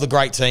at all the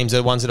great teams,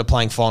 the ones that are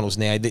playing finals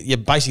now, you're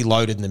basically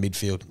loaded in the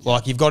midfield.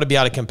 Like, you've got to be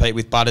able to compete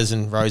with Butters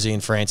and Rosie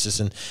and Francis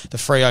and the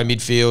Freo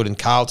midfield and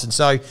Carlton.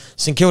 So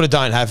St Kilda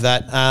don't have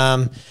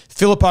that.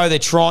 Filippo, they're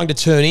trying to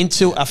turn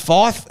into a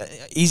Fife.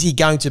 Is he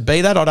going to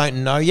be that? I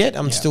don't know yet.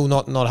 I'm still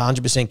not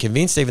 100%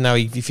 convinced, even though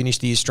he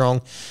finished the year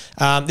strong.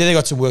 They've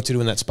got some work to do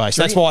in that space.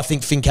 That's why I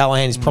think Finn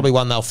Callahan is probably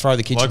one they'll throw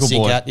the kitchen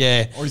sink at.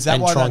 Yeah, or is that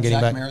why that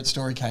Zach Merritt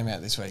story came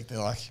out this week? They're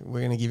like, we're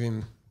going to give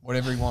him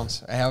whatever he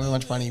wants, however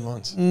much money he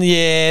wants.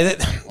 Yeah,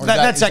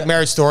 that's Zach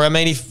Merritt's story. I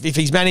mean, if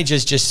his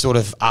managers just sort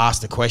of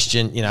asked a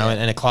question, you know,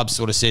 and a club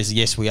sort of says,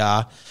 yes, we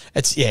are,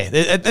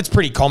 that's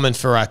pretty common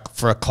for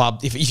a club.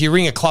 If you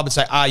ring a club and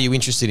say, are you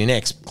interested in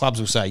X, clubs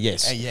will say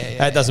yes.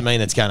 That doesn't mean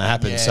that's going to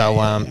happen.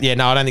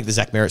 No, I don't think the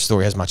Zach Merritt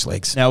story has much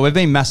legs. Now, we've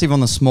been massive on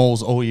the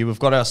smalls all year. We've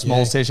got our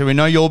smalls session. We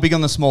know you're big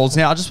on the smalls.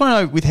 Now, I just want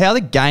to know, with how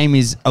the game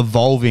is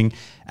evolving,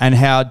 and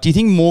how do you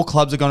think more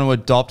clubs are going to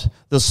adopt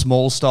the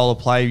small style of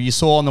play? You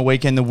saw on the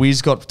weekend the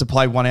Wiz got to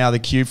play one out of the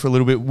cube for a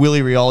little bit.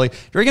 Willie Rioli. Do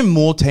you reckon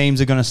more teams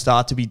are going to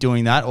start to be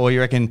doing that, or you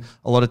reckon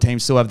a lot of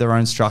teams still have their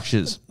own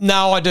structures?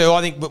 No, I do.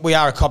 I think we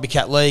are a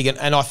copycat league,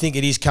 and I think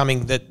it is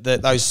coming that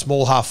those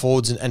small half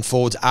forwards and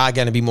forwards are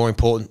going to be more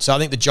important. So I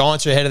think the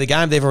Giants are ahead of the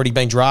game. They've already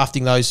been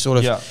drafting those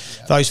sort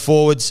of those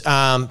forwards.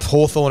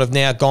 Hawthorn have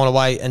now gone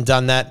away and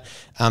done that.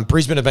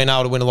 Brisbane have been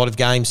able to win a lot of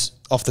games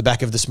off the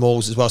back of the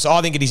smalls as well. So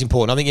I think it is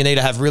important. I think you need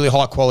to have really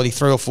high quality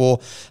 3 or 4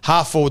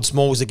 half forward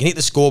smalls that can hit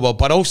the scoreboard,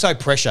 but also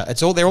pressure.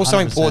 They're also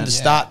important to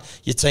start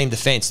your team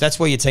defence. That's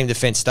where your team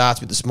defence starts,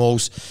 with the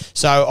smalls.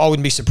 So I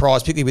wouldn't be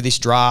surprised, particularly with this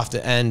draft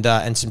and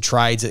some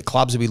trades, that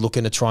clubs will be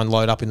looking to try and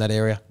load up in that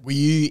area. Were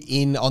you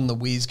in on the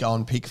Wiz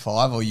going pick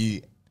 5, or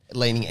you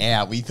leaning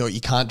out? We thought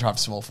you can't draft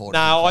small forward.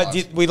 No, I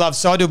did.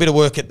 So I do a bit of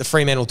work at the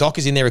Fremantle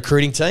Dockers in their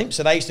recruiting team.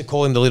 So they used to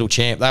call him the little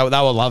champ. They were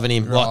loving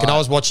him. Right. And I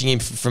was watching him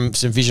from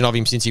some vision of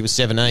him since he was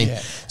 17. Yeah.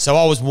 So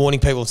I was warning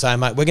people and saying,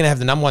 mate, we're going to have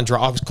the number 1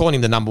 draft. I was calling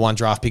him the number 1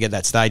 draft pick at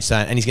that stage,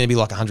 saying, and he's going to be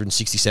like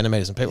 160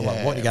 centimetres. And people were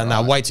like, what? You go,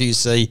 no, wait till you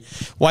see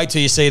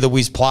the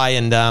Wiz play.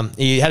 And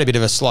he had a bit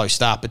of a slow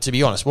start. But to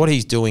be honest, what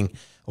he's doing,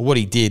 or what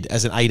he did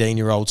as an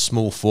 18-year-old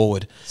small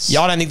forward.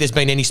 Yeah, I don't think there's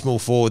been any small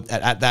forward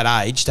at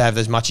that age to have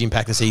as much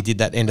impact as he did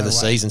that end of the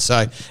season.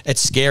 So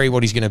it's scary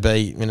what he's going to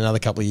be in another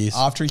couple of years.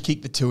 After he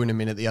kicked the 2 in a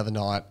minute the other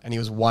night and he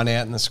was 1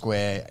 out in the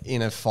square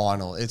in a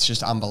final, it's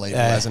just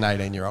unbelievable as an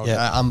 18-year-old.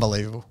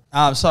 Unbelievable.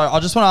 So I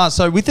just want to ask,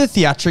 so with the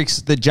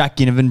theatrics that Jack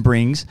Ginnivan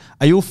brings,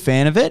 are you a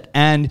fan of it?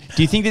 And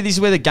do you think that this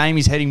is where the game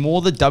is heading,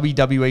 more the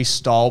WWE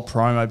style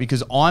promo?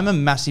 Because I'm a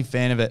massive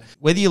fan of it.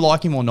 Whether you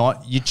like him or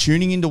not, you're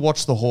tuning in to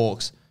watch the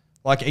Hawks.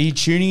 Like, are you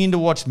tuning in to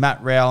watch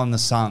Matt Rowell and the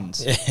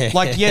Suns?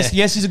 Like, yes,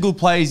 he's a good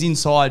player, he's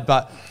inside,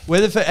 but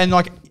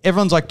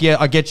everyone's like, yeah,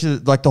 I get you,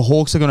 like the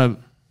Hawks are going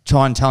to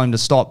try and tell him to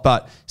stop,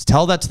 but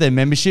tell that to their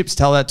memberships,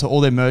 tell that to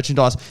all their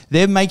merchandise.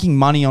 They're making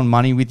money on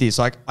money with this.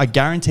 Like, I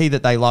guarantee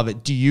that they love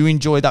it. Do you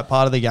enjoy that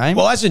part of the game?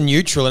 Well, as a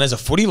neutral and as a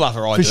footy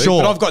lover, I do.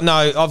 Sure. But I've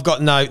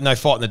got no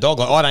fight in the dog.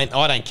 Like,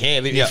 I don't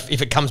care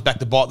if it comes back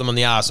to bite them on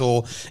the ass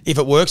or if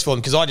it works for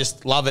them, because I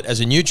just love it as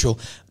a neutral.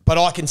 But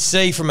I can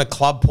see from a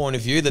club point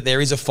of view that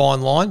there is a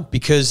fine line,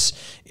 because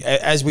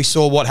as we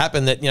saw what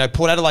happened, that,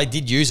 Port Adelaide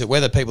did use it,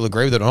 whether people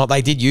agree with it or not,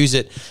 they did use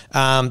it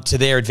to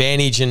their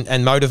advantage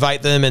and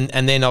motivate them.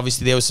 And then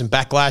obviously there was some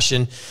backlash.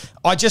 And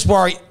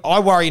I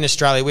worry in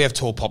Australia, we have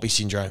tall poppy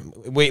syndrome.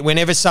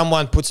 Whenever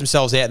someone puts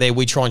themselves out there,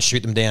 we try and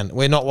shoot them down.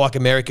 We're not like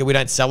America. We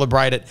don't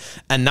celebrate it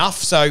enough.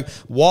 So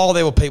while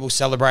there were people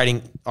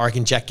celebrating, I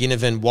reckon, Jack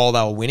Ginnivan while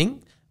they were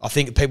winning, I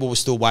think people were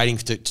still waiting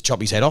to chop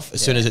his head off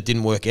as soon as it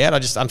didn't work out.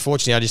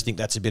 Unfortunately, I just think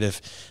that's a bit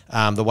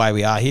of the way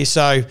we are here.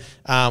 So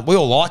we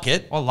all like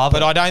it. I love it.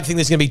 But I don't think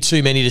there's going to be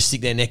too many to stick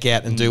their neck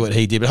out and do what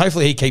he did. But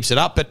hopefully he keeps it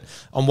up. But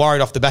I'm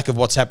worried off the back of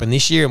what's happened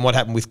this year and what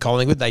happened with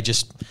Collingwood. They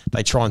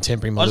try and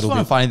temper him a little bit. I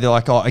just find it funny. They're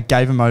like, I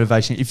gave him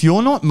motivation. If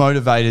you're not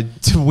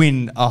motivated to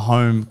win a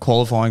home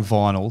qualifying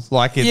final,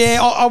 like it's...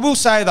 Yeah, I will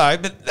say though,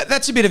 but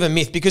that's a bit of a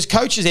myth, because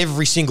coaches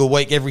every single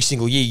week, every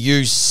single year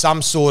use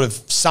some sort of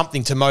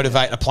something to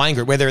motivate a playing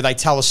group, whether they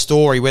tell a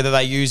story, whether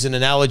they use an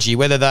analogy,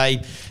 whether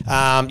they,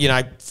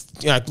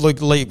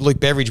 Luke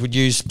Beveridge would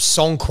use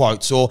song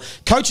quotes, or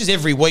coaches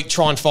every week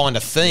try and find a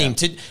theme.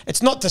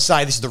 It's not to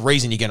say this is the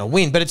reason you're going to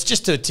win, but it's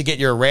just to get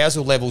your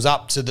arousal levels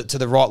up to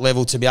the right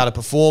level to be able to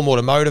perform, or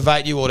to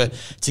motivate you, or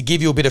to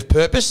give you a bit of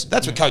purpose.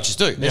 That's what coaches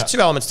do. There's two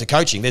elements to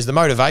coaching. There's the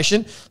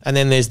motivation, and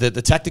then there's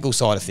the tactical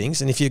side of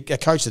things. And if you're a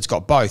coach that's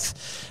got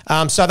both,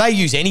 so they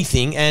use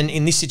anything. And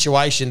in this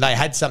situation, they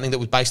had something that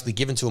was basically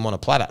given to them on a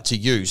platter to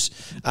use.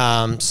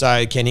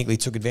 So Ken Hinkley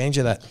took advantage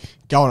of that.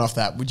 Going off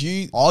that,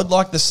 I'd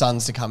like the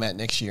Suns to come out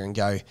next year and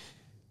go,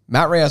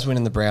 Matt Rowe's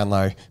winning the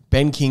Brownlow,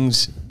 Ben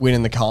King's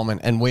winning the Coleman,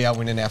 and we are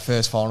winning our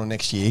first final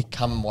next year.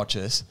 Come and watch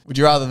us. Would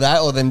you rather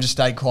that, or them just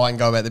stay quiet and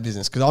go about the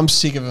business? Because I'm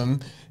sick of them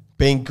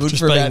being good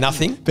just for being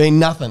nothing. Being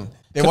nothing.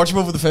 They're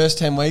watchable for the first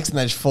 10 weeks and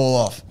they just fall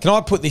off. Can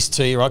I put this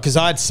to you, right? Because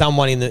I had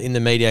someone in the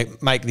media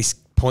make this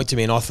point to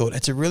me, and I thought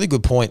it's a really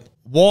good point.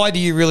 Why do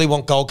you really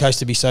want Gold Coast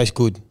to be so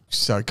good?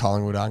 So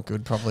Collingwood aren't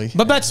good, probably.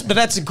 But that's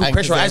a good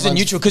question, right? As a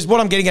neutral, because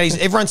what I'm getting at is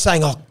everyone's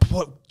saying,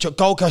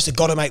 Gold Coast have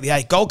got to make the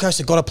 8. Gold Coast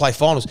have got to play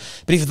finals.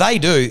 But if they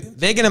do,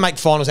 they're going to make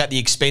finals at the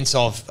expense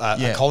of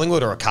a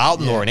Collingwood or a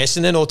Carlton or an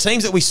Essendon, or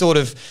teams that we sort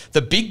of,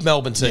 the big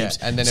Melbourne teams.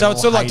 And then so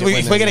it's sort of like,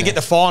 if we're going to get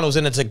the finals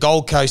and it's a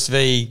Gold Coast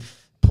v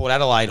Port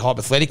Adelaide,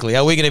 hypothetically,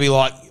 are we going to be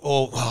like,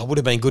 it would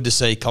have been good to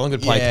see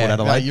Collingwood play Port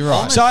Adelaide? No, you're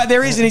right. So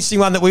there is an interesting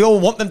one that we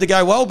all want them to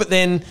go well, but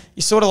then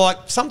you're sort of like,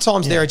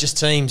 sometimes there are just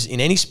teams in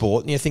any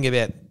sport, and you think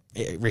about,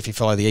 if you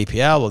follow the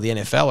EPL or the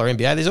NFL or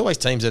NBA, there's always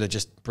teams that are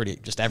just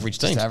average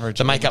teams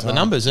to make up the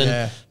numbers.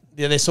 And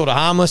they're sort of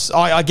harmless.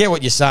 I get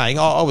what you're saying.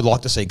 I would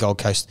like to see Gold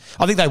Coast.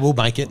 I think they will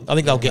make it. I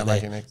think they'll get there.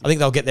 I think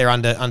they'll get there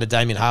under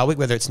Damien Hardwick,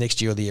 whether it's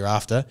next year or the year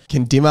after.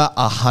 Can Dimmer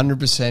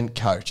 100%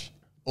 coach?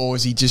 Or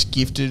is he just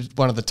gifted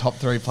one of the top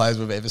 3 players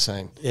we've ever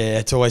seen? Yeah,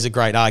 it's always a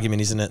great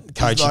argument, isn't it?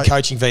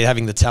 Coaching v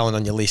having the talent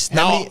on your list.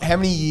 How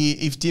many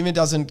years, if Dimmer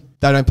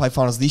they don't play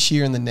finals this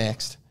year and the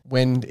next,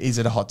 when is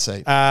it a hot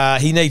seat?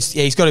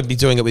 He's got to be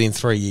doing it within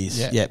 3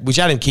 years. Yeah, which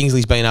Adam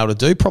Kingsley's been able to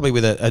do, probably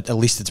with a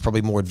list that's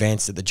probably more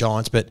advanced at the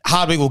Giants. But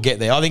Hardwick will get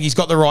there. I think he's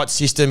got the right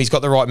system. He's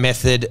got the right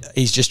method.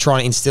 He's just trying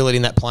to instill it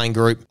in that playing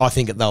group. I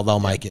think that they'll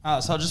make it.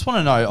 So I just want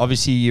to know,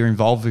 obviously you're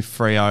involved with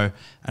Freo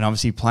and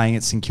obviously playing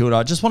at St Kilda.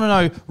 I just want to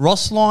know,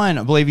 Ross Lyon,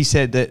 I believe he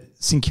said that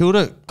St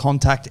Kilda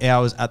contact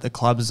hours at the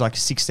club is like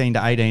 16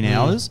 to 18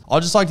 hours.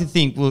 I'd just like to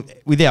think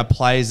with our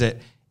players that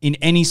in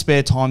any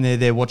spare time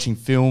they're watching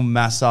film,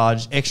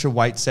 massage, extra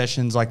weight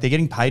sessions, like they're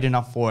getting paid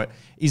enough for it.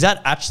 Is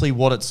that actually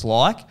what it's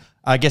like?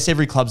 I guess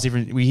every club's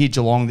different. We hear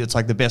Geelong, that's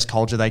like the best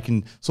culture. They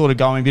can sort of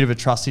go in a bit of a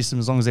trust system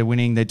as long as they're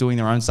winning, they're doing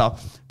their own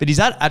stuff. But is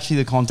that actually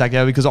the contact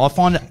hour? Because I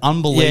find it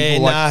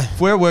unbelievable.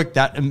 If we're at work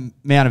that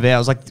amount of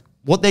hours, like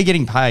what they're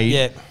getting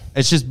paid,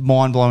 it's just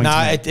mind-blowing to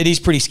me. It is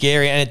pretty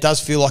scary, and it does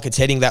feel like it's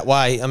heading that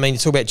way. I mean, you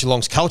talk about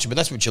Geelong's culture, but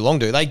that's what Geelong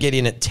do. They get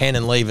in at 10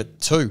 and leave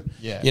at 2.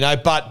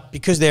 But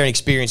because they're an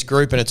experienced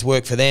group and it's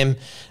worked for them,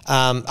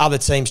 other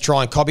teams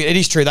try and copy it. It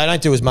is true, they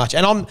don't do as much.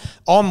 And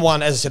I'm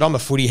one, as I said, I'm a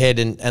footy head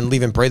and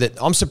live and breathe it.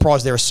 I'm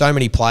surprised there are so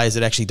many players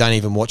that actually don't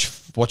even watch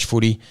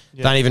footy,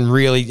 don't even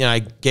really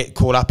get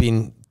caught up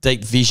in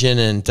deep vision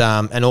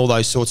and all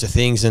those sorts of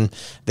things, and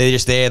they're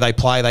just there. They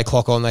play, they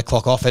clock on, they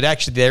clock off. It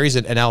actually there is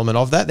an element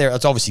of that.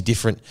 It's obviously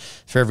different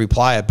for every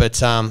player, but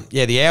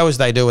the hours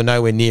they do are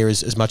nowhere near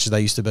as much as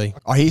they used to be.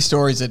 I hear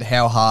stories at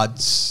how hard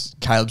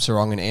Caleb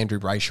Sarong and Andrew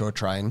Brayshaw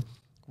train.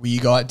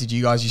 Did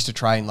you guys used to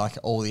train like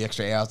all the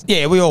extra hours?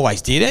 Yeah, we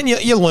always did. And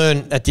you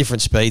learn at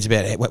different speeds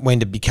about when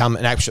to become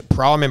an actual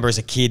pro. I remember as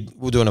a kid,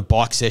 we were doing a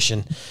bike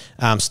session,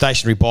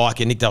 stationary bike,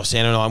 and Nick Del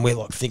Santo and I, and we're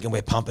like thinking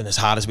we're pumping as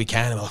hard as we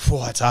can. And we're like,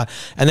 whoa, that's hard.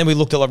 And then we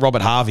looked at like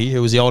Robert Harvey,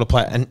 who was the older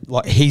player, and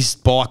like his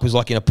bike was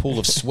like in a pool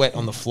of sweat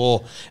on the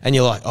floor. And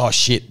you're like, oh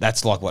shit,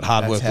 that's like what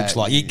hard work looks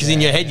like. Because in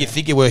your head, you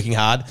think you're working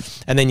hard,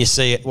 and then you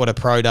see what a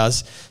pro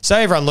does. So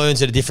everyone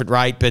learns at a different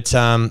rate. But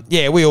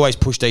we always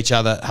pushed each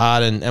other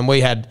hard, and we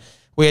had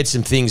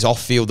some things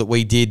off field that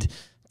we did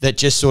that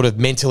just sort of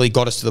mentally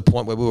got us to the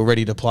point where we were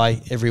ready to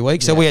play every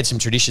week. So we had some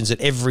traditions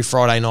that every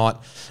Friday night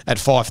at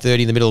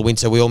 5:30 in the middle of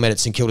winter, we all met at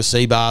St Kilda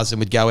Sea Bars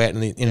and we'd go out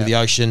into the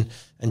ocean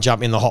and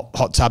jump in the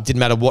hot tub. Didn't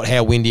matter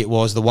how windy it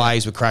was, the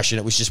waves were crashing.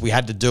 It was just we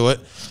had to do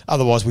it.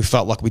 Otherwise, we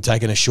felt like we'd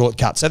taken a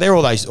shortcut. So there are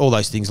all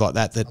those things like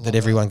that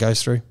everyone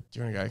goes through. Do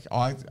you want to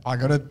go? I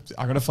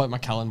gotta float my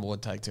Cullen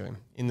Ward take to him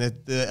in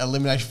the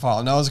elimination final.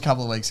 I know it was a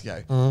couple of weeks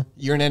ago. Mm-hmm.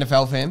 You're an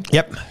NFL fan.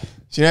 Yep.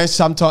 So, you know,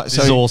 sometimes...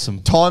 This is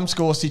awesome. Time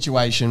score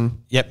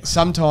situation. Yep.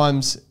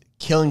 Sometimes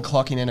killing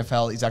clock in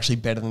NFL is actually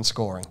better than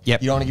scoring.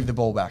 Yep. You don't want to give the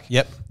ball back.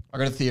 Yep. I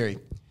got a theory.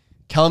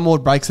 Callum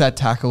Ward breaks that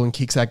tackle and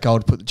kicks that goal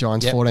to put the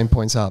Giants 14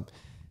 points up.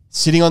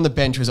 Sitting on the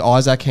bench was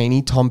Isaac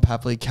Heaney, Tom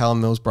Papley,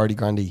 Callum Mills, Brodie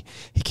Grundy.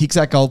 He kicks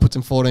that goal, puts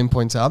them 14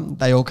 points up.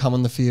 They all come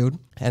on the field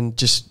and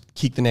just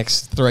kick the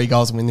next 3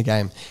 goals and win the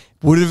game.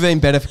 Would it have been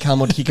better for Callum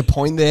Ward to kick a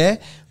point there,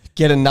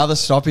 get another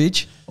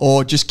stoppage,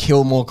 or just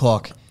kill more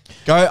clock?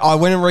 I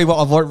went and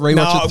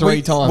rewatched it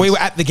 3 times. We were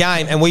at the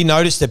game and we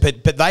noticed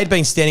it, but they'd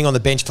been standing on the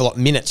bench for like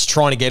minutes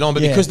trying to get on.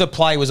 But because the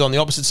play was on the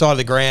opposite side of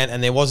the ground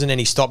and there wasn't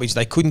any stoppage,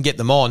 they couldn't get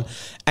them on.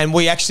 And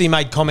we actually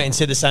made comment and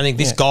said the same thing.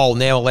 This goal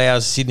now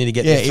allows Sydney to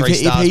get their 3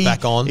 stars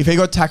back on. If he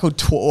got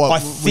tackled, I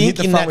think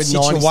in that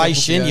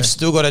situation, you've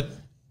still got to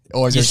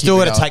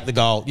take the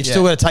goal. You've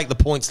still got to take the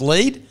points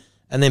lead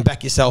and then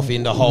back yourself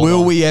in to hold on.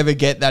 Will we ever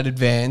get that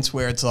advance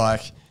where it's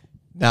like...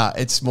 Nah,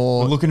 it's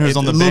more... Looking who's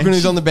on the bench. Looking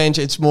who's on the bench.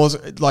 It's more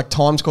like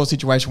time score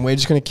situation. We're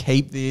just going to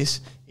keep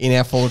this in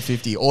our forward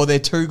 50. Or they're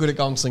too good at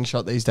going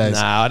slingshot these days.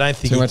 No, I don't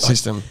think... Too much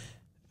system.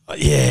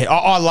 Yeah,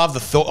 I love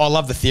the thought. I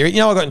love the theory. You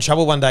know, I got in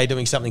trouble one day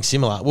doing something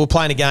similar. We were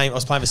playing a game. I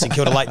was playing for St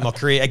Kilda late in my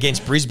career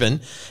against Brisbane,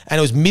 and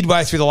it was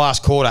midway through the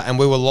last quarter, and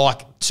we were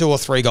like 2 or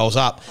 3 goals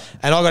up,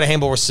 and I got a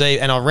handball receive,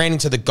 and I ran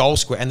into the goal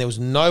square, and there was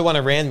no one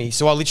around me,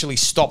 so I literally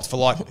stopped for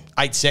like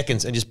 8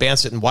 seconds and just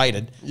bounced it and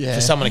waited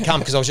for someone to come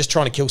because I was just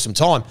trying to kill some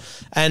time.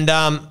 And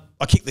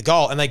I kicked the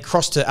goal and they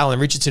crossed to Alan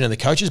Richardson in the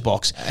coach's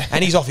box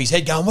and he's off his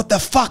head going, what the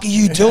fuck are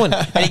you doing?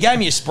 And he gave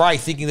me a spray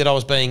thinking that I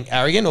was being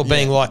arrogant or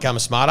being like I'm a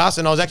smart ass.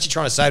 And I was actually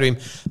trying to say to him,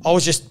 I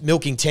was just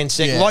milking 10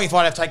 seconds. Like if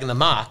I'd have taken the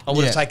mark, I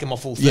would have taken my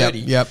full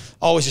 30. I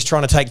was just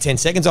trying to take 10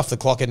 seconds off the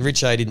clock and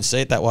Richo didn't see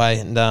it that way.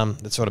 And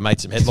that sort of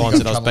made some headlines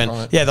that I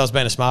was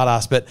being a smart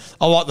ass. But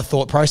I like the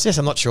thought process.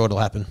 I'm not sure it'll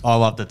happen. I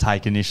love the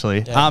take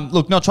initially.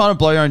 Look, not trying to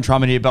blow your own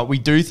trumpet here, but we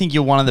do think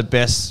you're one of the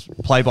best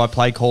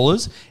play-by-play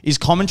callers. Is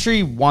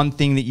commentary one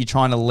thing that you're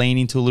trying to lean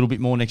into a little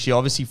bit more next year?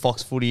 Obviously,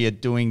 Fox Footy are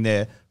doing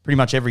their pretty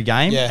much every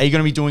game. Are you going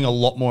to be doing a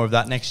lot more of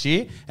that next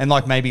year? And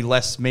like maybe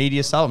less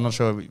media stuff? I'm not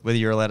sure whether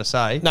you're allowed to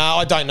say. No,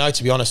 I don't know,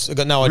 to be honest. I've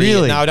got no idea.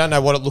 Really? No, I don't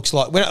know what it looks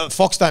like.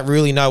 Fox don't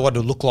really know what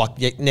it'll look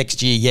like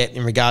next year yet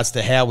in regards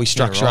to how we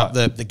structure up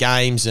the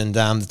games and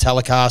the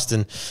telecast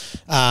and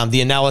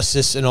the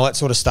analysis and all that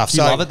sort of stuff. Do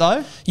you love it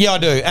though? Yeah, I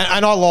do.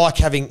 And I like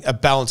having a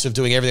balance of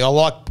doing everything. I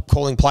like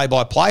calling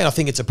play-by-play, and I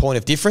think it's a point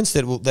of difference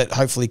that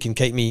hopefully can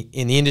keep me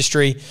in the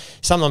industry.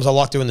 Sometimes I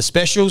like doing the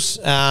specials,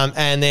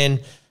 and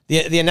then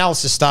the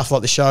analysis stuff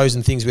like the shows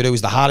and things we do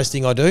is the hardest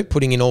thing I do,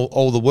 putting in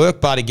all the work.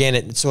 But again,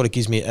 it sort of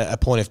gives me a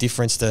point of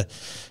difference to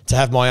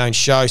have my own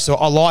show. So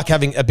I like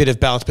having a bit of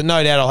balance, but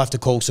no doubt I'll have to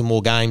call some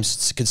more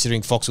games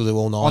considering Fox will do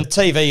all 9. On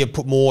TV, you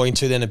put more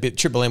into than a bit.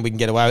 Triple M we can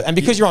get away with. And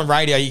because you're on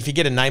radio, if you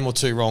get a name or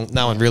 2 wrong,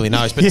 no one really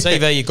knows. But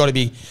TV, you've got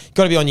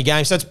to be on your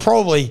game. So it's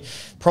probably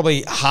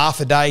half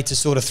a day to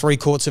sort of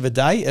 3/4 of a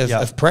day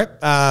of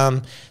prep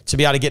to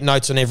be able to get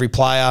notes on every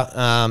player,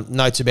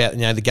 notes about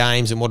the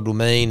games and what it'll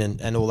mean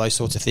and all those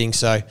sorts of things.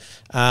 So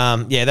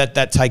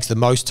that takes the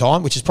most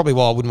time, which is probably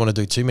why I wouldn't want to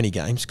do too many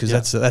games because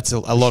that's a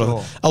lot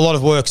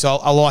of work. So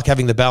I like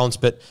having the balance,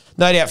 but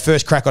no doubt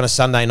first crack on a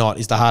Sunday night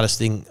is the hardest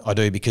thing I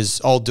do because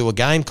I'll do a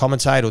game,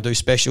 commentate or do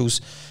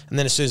specials, and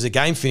then as soon as the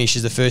game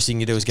finishes, the first thing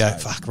you do is go,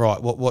 fuck,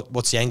 right,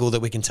 what's the angle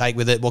that we can take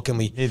with it? What can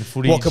we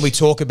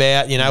talk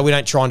about? We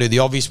don't try and do the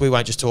obvious. We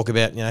won't just talk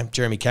about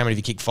Jeremy Cameron if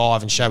he kicked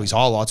 5 and show his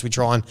highlights. We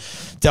try and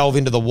delve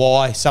into the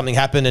why something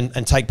happened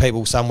and take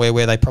people somewhere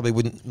where they probably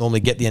wouldn't normally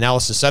get the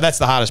analysis. So that's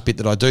the hardest bit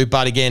that I do.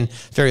 But again,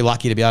 very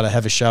lucky to be able to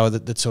have a show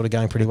that's sort of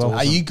going pretty well.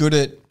 Are you good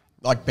at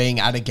like being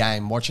at a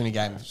game, watching a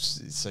game,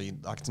 so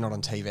like it's not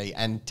on TV,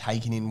 and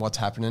taking in what's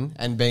happening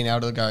and being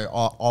able to go,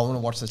 oh, I want to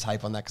watch the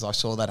tape on that because I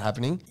saw that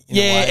happening.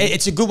 Yeah,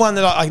 it's a good one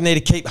that I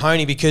need to keep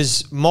honing,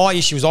 because my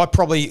issue is I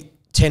probably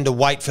tend to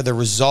wait for the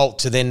result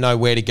to then know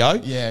where to go.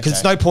 Yeah, because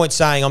it's no point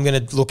saying I'm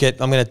going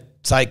to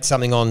take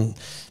something on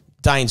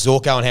Dane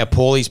Zorko and how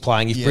poorly he's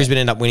playing. If Brisbane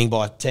end up winning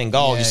by 10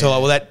 goals, you're sort of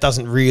like, well, that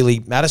doesn't really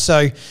matter.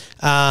 So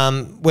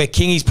where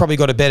Kingy's probably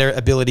got a better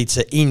ability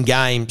to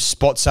in-game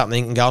spot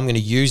something and go, I'm going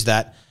to use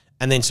that,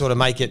 and then sort of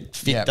make it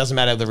fit. Yep. Doesn't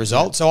matter the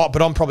result. So,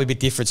 but I'm probably a bit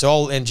different. So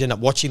I'll end up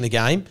watching the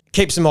game,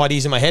 keep some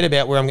ideas in my head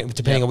about where I'm going,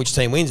 depending on which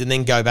team wins, and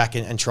then go back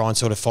and try and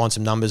sort of find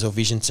some numbers or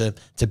vision to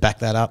back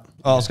that up.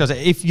 I was going to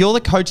say, if you're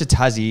the coach of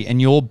Tassie and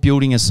you're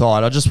building a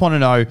side, I just want to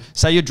know,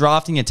 say you're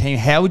drafting a team,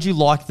 how would you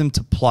like them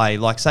to play?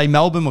 Like, say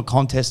Melbourne were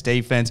contest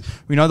defense.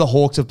 We know the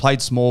Hawks have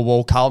played small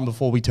ball. Carlton,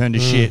 before we turned to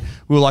shit,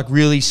 we were like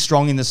really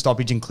strong in the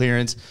stoppage and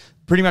clearance.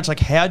 Pretty much, like,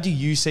 how do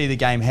you see the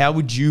game? How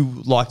would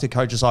you like to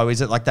coach a side?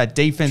 Is it like that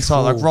defense side,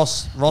 like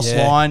Ross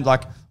Lyon?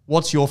 Like,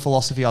 what's your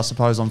philosophy, I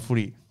suppose, on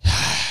footy?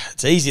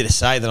 It's easy to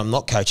say that I'm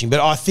not coaching, but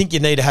I think you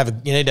need to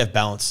have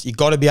balance. You've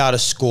got to be able to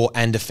score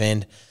and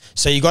defend.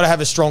 So you've got to have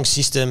a strong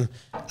system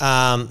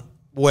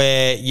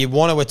where you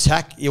want to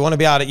attack. You want to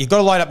be able to. You've got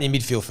to load up in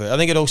your midfield first. I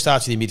think it all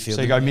starts with your midfield.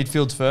 So you go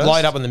midfield first.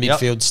 Load up in the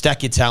midfield.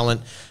 Stack your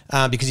talent,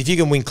 because if you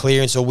can win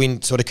clearance or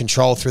win sort of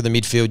control through the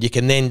midfield, you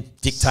can then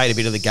dictate a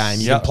bit of the game.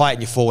 You can play it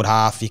in your forward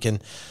half. You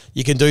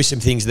can do some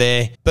things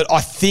there. But I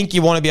think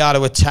you want to be able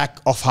to attack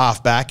off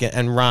half back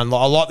and run.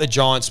 I like the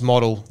Giants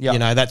model, you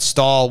know, that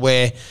style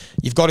where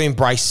you've got to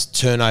embrace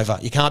turnover.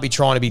 You can't be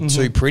trying to be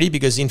too pretty,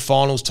 because in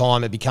finals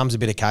time it becomes a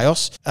bit of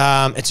chaos.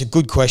 It's a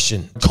good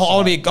question. I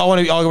want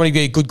to be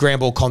a good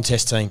ground ball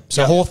contest team.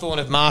 So Hawthorn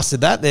have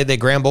mastered that. They're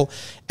ground ball.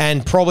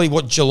 And probably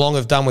what Geelong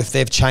have done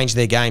they've changed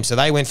their game. So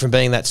they went from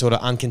being that sort of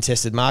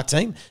uncontested mark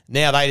team.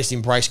 Now they just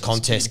embrace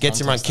contest. Get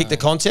some run, kick the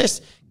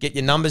contest, get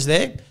your numbers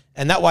there.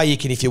 And that way you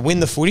can, if you win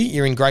the footy,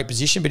 you're in great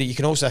position, but you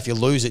can also, if you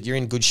lose it, you're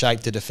in good shape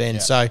to defend.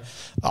 Yeah. So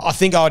I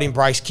think I would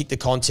embrace kick the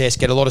contest,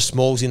 get a lot of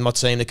smalls in my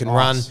team that can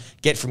run,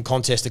 get from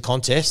contest to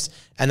contest,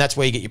 and that's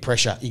where you get your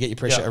pressure. You get your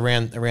pressure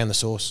around the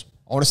source.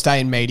 I want to stay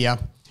in media.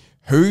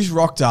 Who's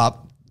rocked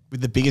up with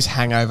the biggest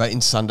hangover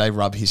in Sunday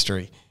rub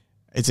history?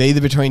 It's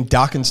either between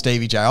Duck and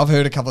Stevie J. I've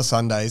heard a couple of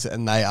Sundays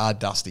and they are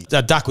dusty.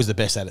 Duck was the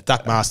best at it.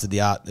 Duck mastered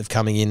the art of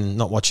coming in and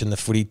not watching the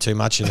footy too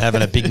much and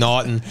having a big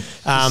night and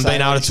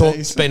being able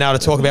to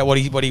talk about what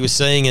he was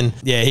seeing, and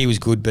he was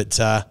good. But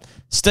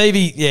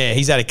Stevie,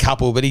 he's had a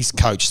couple, but he's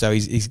coached, so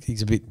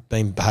he's a bit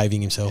been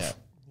behaving himself. Yeah.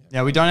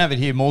 Now, we don't have it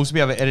here. Morgs will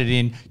be able to edit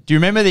in. Do you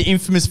remember the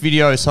infamous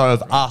video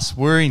of us?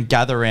 We're in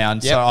gather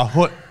round. Yep. So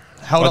I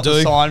held up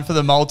the sign for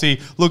the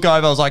multi. Look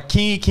over. I was like,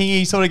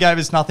 Kingy sort of gave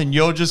us nothing.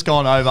 You're just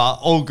gone over.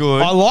 All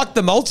good. I liked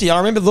the multi. I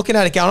remember looking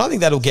at it going, I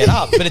think that'll get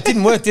up. But it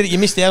didn't work, did it? You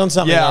missed out on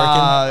something,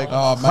 I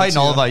reckon. Clayton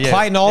Oliver,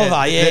 Clayton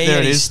Oliver, there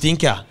it is.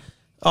 Stinker.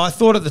 I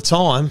thought at the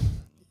time.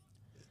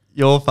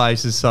 Your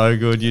face is so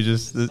good. You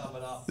just...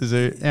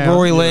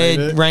 Rory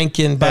Laird,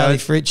 Rankin, Bailey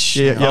Fritsch.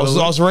 I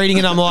was reading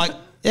it. I'm like,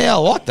 I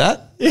like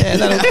that. Yeah,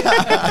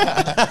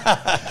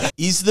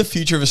 Is the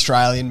future of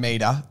Australian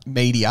media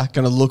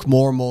going to look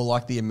more and more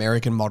like the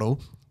American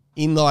model?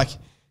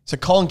 So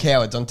Colin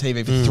Coward's on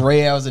TV for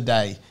 3 hours a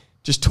day,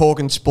 just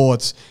talking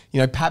sports.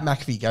 You know, Pat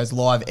McAfee goes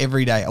live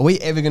every day. Are we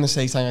ever going to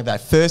see something like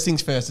that? First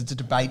things first, it's a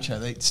debate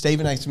show.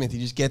 Stephen A. Smith, he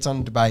just gets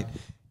on a debate.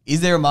 Is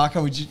there a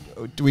marker?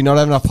 Do we not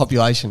have enough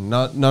population?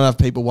 Not enough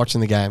people watching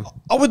the game?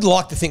 I would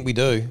like to think we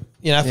do.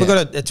 You know, if we've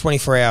got a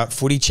 24-hour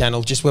footy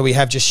channel just where we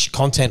have just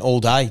content all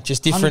day,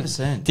 just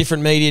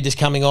different media just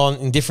coming on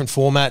in different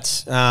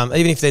formats,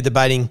 even if they're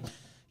debating,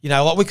 you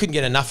know, like we couldn't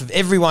get enough of.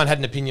 Everyone had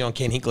an opinion on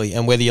Ken Hinkley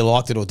and whether you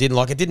liked it or didn't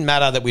like it. It didn't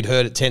matter that we'd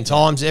heard it 10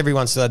 times.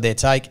 Everyone still had their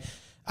take.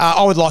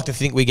 I would like to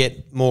think we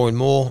get more and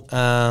more.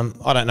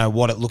 I don't know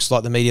what it looks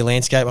like, the media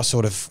landscape. I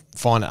sort of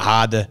find it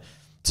hard to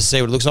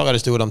see what it looks like. I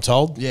just do what I'm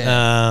told.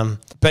 Yeah.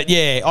 But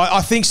yeah,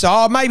 I think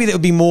so. Maybe there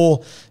would be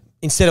more,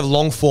 instead of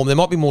long form, there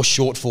might be more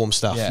short form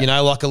stuff, you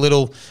know, like a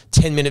little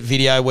 10-minute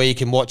video where you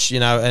can watch, you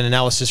know, an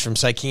analysis from,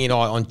 say, King and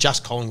I on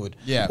just Collingwood.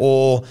 Yeah.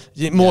 Or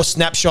more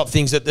snapshot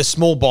things, that the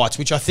small bites,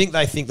 which I think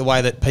they think the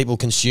way that people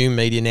consume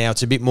media now,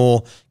 it's a bit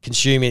more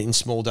consume it in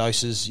small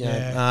doses. You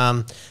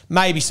know.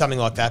 Maybe something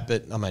like that,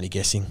 but I'm only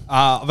guessing.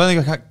 I've only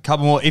got a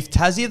couple more. If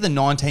Tassie had the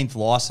 19th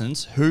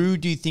licence, who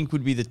do you think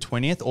would be the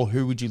 20th, or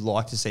who would you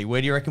like to see?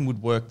 Where do you reckon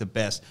would work the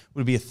best?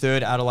 Would it be a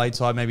third Adelaide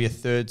side, maybe a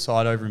third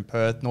side over in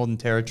Perth, Northern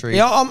Territory?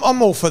 Yeah,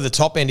 I'm all for the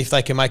top end if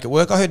they can make it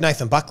work. I heard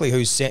Nathan Buckley,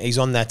 he's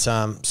on that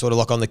sort of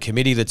like on the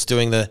committee that's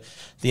doing the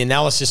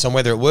analysis on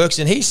whether it works,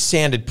 and he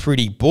sounded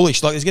pretty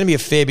bullish. Like there's going to be a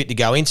fair bit to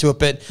go into it,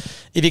 but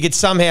if you could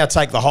somehow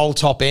take the whole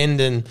top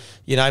end and,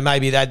 you know,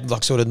 maybe that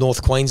like sort of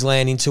North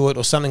Queensland into it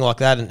or something like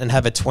that, and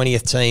have a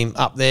 20th team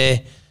up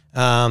there,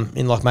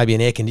 in like maybe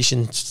an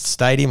air-conditioned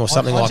stadium or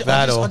something like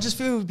that. I just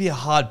feel it would be a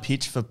hard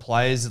pitch for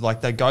players.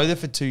 Like they go there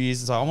for 2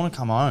 years. It's like, I want to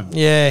come home.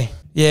 Yeah.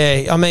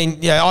 I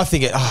mean, I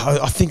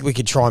think we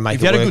could try and make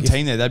it work. If you had a good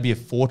team there, that'd be a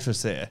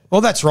fortress there. Well,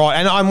 that's right.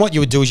 And what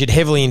you would do is you'd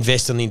heavily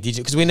invest in the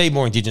Indigenous, because we need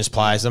more Indigenous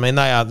players. I mean,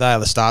 they are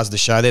the stars of the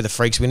show. They're the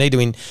freaks. We need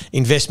to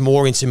invest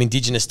more in some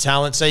Indigenous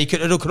talent. So it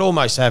could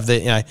almost have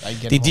the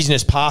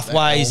Indigenous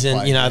pathways,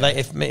 and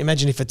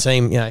imagine if a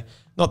team,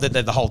 not that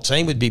the whole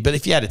team would be, but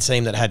if you had a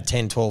team that had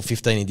 10, 12,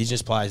 15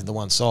 Indigenous players on the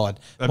one side,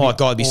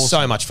 it'd be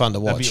so much fun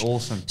to watch. That'd be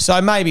awesome.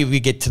 So maybe we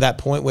get to that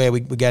point where we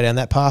go down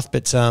that path,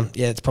 but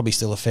it's probably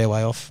still a fair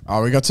way off.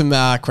 Oh, we got some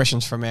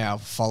questions from our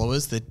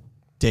followers that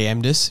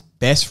DM'd us.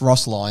 Best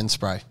Ross Lyon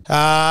spray.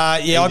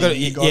 I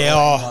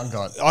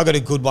got a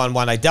good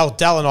one day.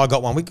 Dal and I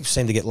got one. We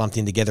seem to get lumped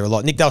in together a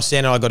lot. Nick Dalsano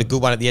and I got a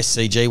good one at the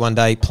SCG one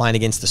day playing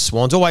against the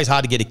Swans. Always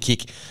hard to get a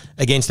kick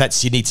against that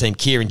Sydney team,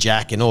 Kieran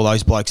Jack and all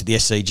those blokes at the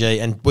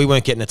SCG, and we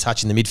weren't getting a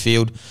touch in the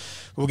midfield.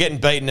 We were getting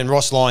beaten, and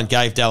Ross Lyon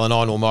gave Dal and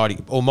I an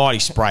almighty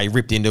spray,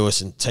 ripped into us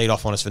and teed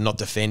off on us for not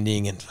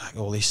defending and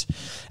all this.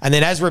 And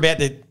then as we're about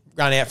to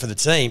run out for the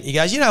team, he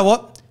goes, you know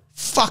what?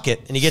 Fuck it.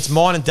 And he gets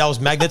mine and Dell's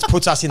magnets,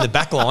 puts us in the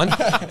back line,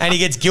 and he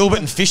gets Gilbert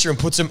and Fisher and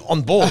puts them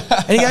on ball.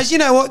 And he goes, you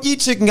know what? You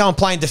two can go and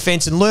play in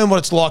defence and learn what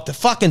it's like to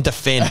fucking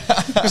defend.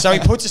 So he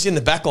puts us in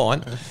the back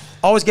line.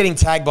 I was getting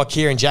tagged by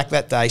Kieran Jack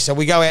that day. So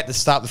we go out to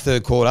start the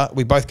third quarter.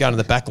 We both go into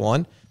the back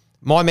line.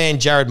 My man,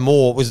 Jared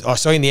Moore,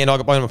 in the end, I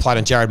played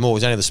on Jared Moore,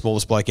 was only the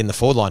smallest bloke in the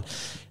forward line.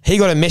 He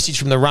got a message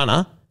from the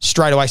runner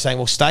straight away saying,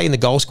 well, stay in the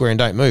goal square and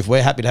don't move.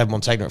 We're happy to have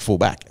Montagna at full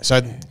back.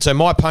 So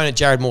my opponent,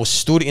 Jared Moore,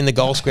 stood in the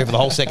goal square for the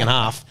whole second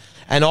half,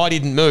 and I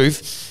didn't move.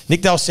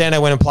 Nick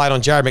Dalsano went and played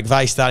on Jared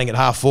McVeigh starting at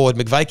half forward.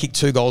 McVeigh kicked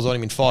 2 goals on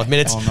him in 5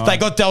 minutes. Oh, no. They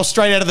got Dal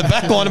straight out of the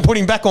back line and put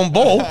him back on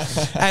ball.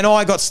 And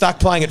I got stuck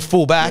playing at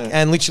full back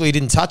and literally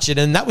didn't touch it.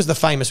 And that was the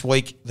famous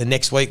week, the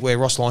next week, where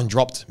Ross Lyon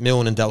dropped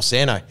Milne and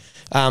Dalsano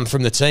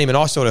from the team. And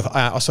I sort of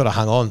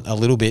hung on a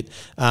little bit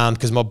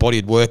because my body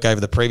had work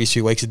over the previous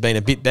few weeks had been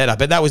a bit better.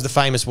 But that was the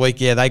famous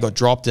week. Yeah, they got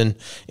dropped in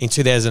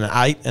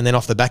 2008. And then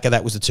off the back of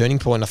that was the turning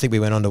point. I think we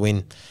went on to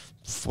win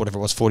whatever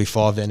it was,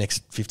 45 their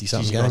next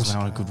 50-something games. Went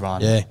on a good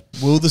run. Yeah.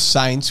 Will the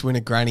Saints win a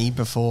granny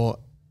before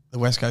the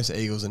West Coast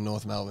Eagles in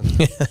North Melbourne?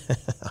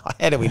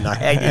 How do we know?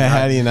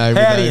 How do you know?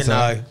 How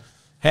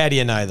do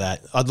you know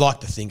that? I'd like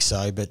to think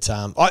so, but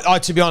I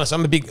to be honest,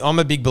 I'm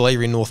a big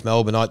believer in North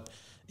Melbourne.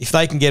 If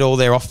they can get all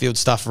their off-field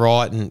stuff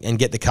right and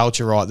get the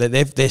culture right,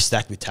 they're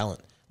stacked with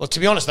talent. Look,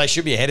 to be honest, they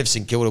should be ahead of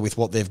St Kilda with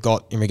what they've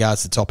got in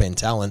regards to top-end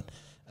talent.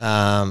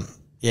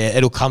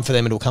 It'll come for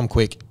them. It'll come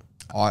quick.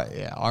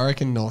 I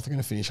reckon North are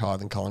going to finish higher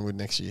than Collingwood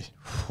next year.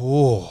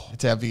 Oh,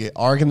 it's how big.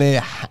 I reckon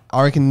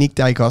Nick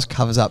Dacos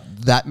covers up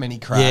that many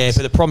cracks. Yeah,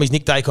 but the problem is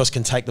Nick Dacos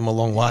can take them a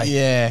long way.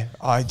 Yeah,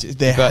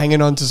 they're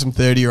hanging on to some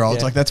 30-year-olds.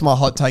 Yeah. Like that's my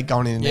hot take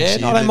going in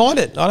next year. I don't mind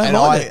it.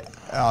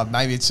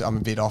 Maybe I'm a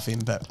bit off him,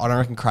 but I don't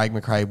reckon Craig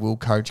McRae will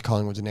coach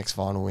Collingwood the next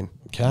final win.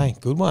 Okay,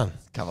 good one.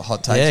 Couple of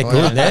hot takes. Yeah,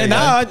 good.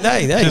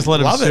 Just let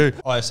him it.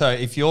 All right, so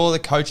if you're the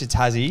coach of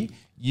Tassie,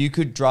 you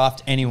could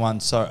draft anyone.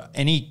 So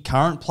any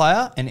current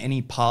player and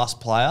any past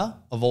player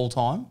of all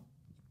time.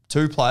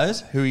 2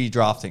 players. Who are you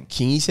drafting?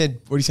 Kingy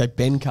said, what do you say,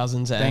 Ben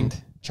Cousins and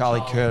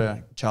Charlie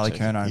Curnow,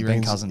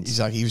 Ben Cousins. He's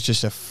like, he was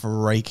just a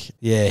freak.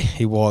 Yeah,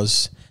 he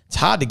was. It's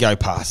hard to go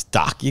past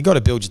Duck. You got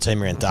to build your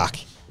team around Duck.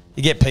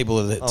 You get people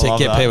to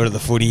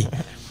the footy.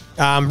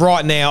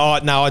 Right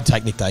now, I'd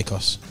take Nick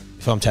Dacos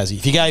if I'm Tassie.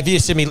 If you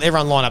send me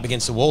everyone line up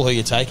against the wall, who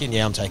you're taking?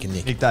 Yeah, I'm taking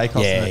Nick. Nick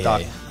Dacos and the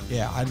Duck.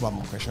 Yeah, I had one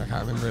more question. I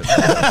can't remember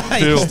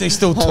it. He's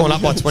still torn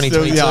up by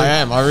 2022. Yeah, I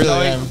am. I really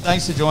am.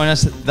 Thanks for joining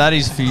us. That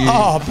is for you.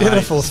 Oh,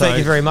 beautiful. Thank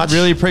you very much.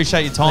 Really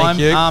appreciate your time.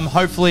 Thank you.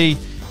 Hopefully,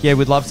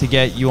 we'd love to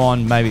get you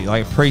on maybe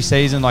like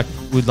pre-season. Like,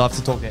 we'd love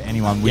to talk to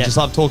anyone. We just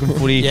love talking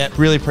footy. Yep.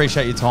 Really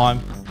appreciate your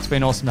time. It's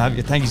been awesome to have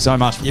you. Thank you so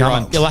much for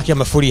coming. Right. You're lucky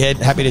I'm a footy head.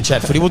 Happy to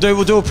chat footy. We'll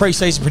do a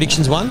pre-season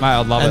predictions one. Mate,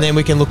 I'd love it. And then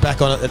we can look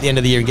back on it at the end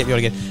of the year and get you on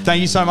again.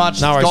 Thank you so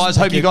much. No worries. Guys,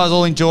 hope you guys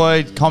all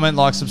enjoyed. Comment,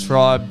 like,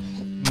 subscribe.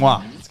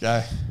 Mwah. Let's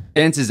go.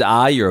 Chances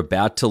are you're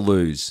about to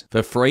lose.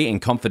 For free and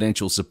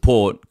confidential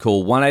support,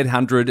 call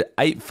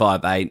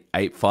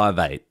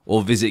 1-800-858-858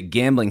 or visit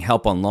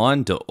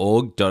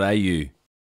gamblinghelponline.org.au.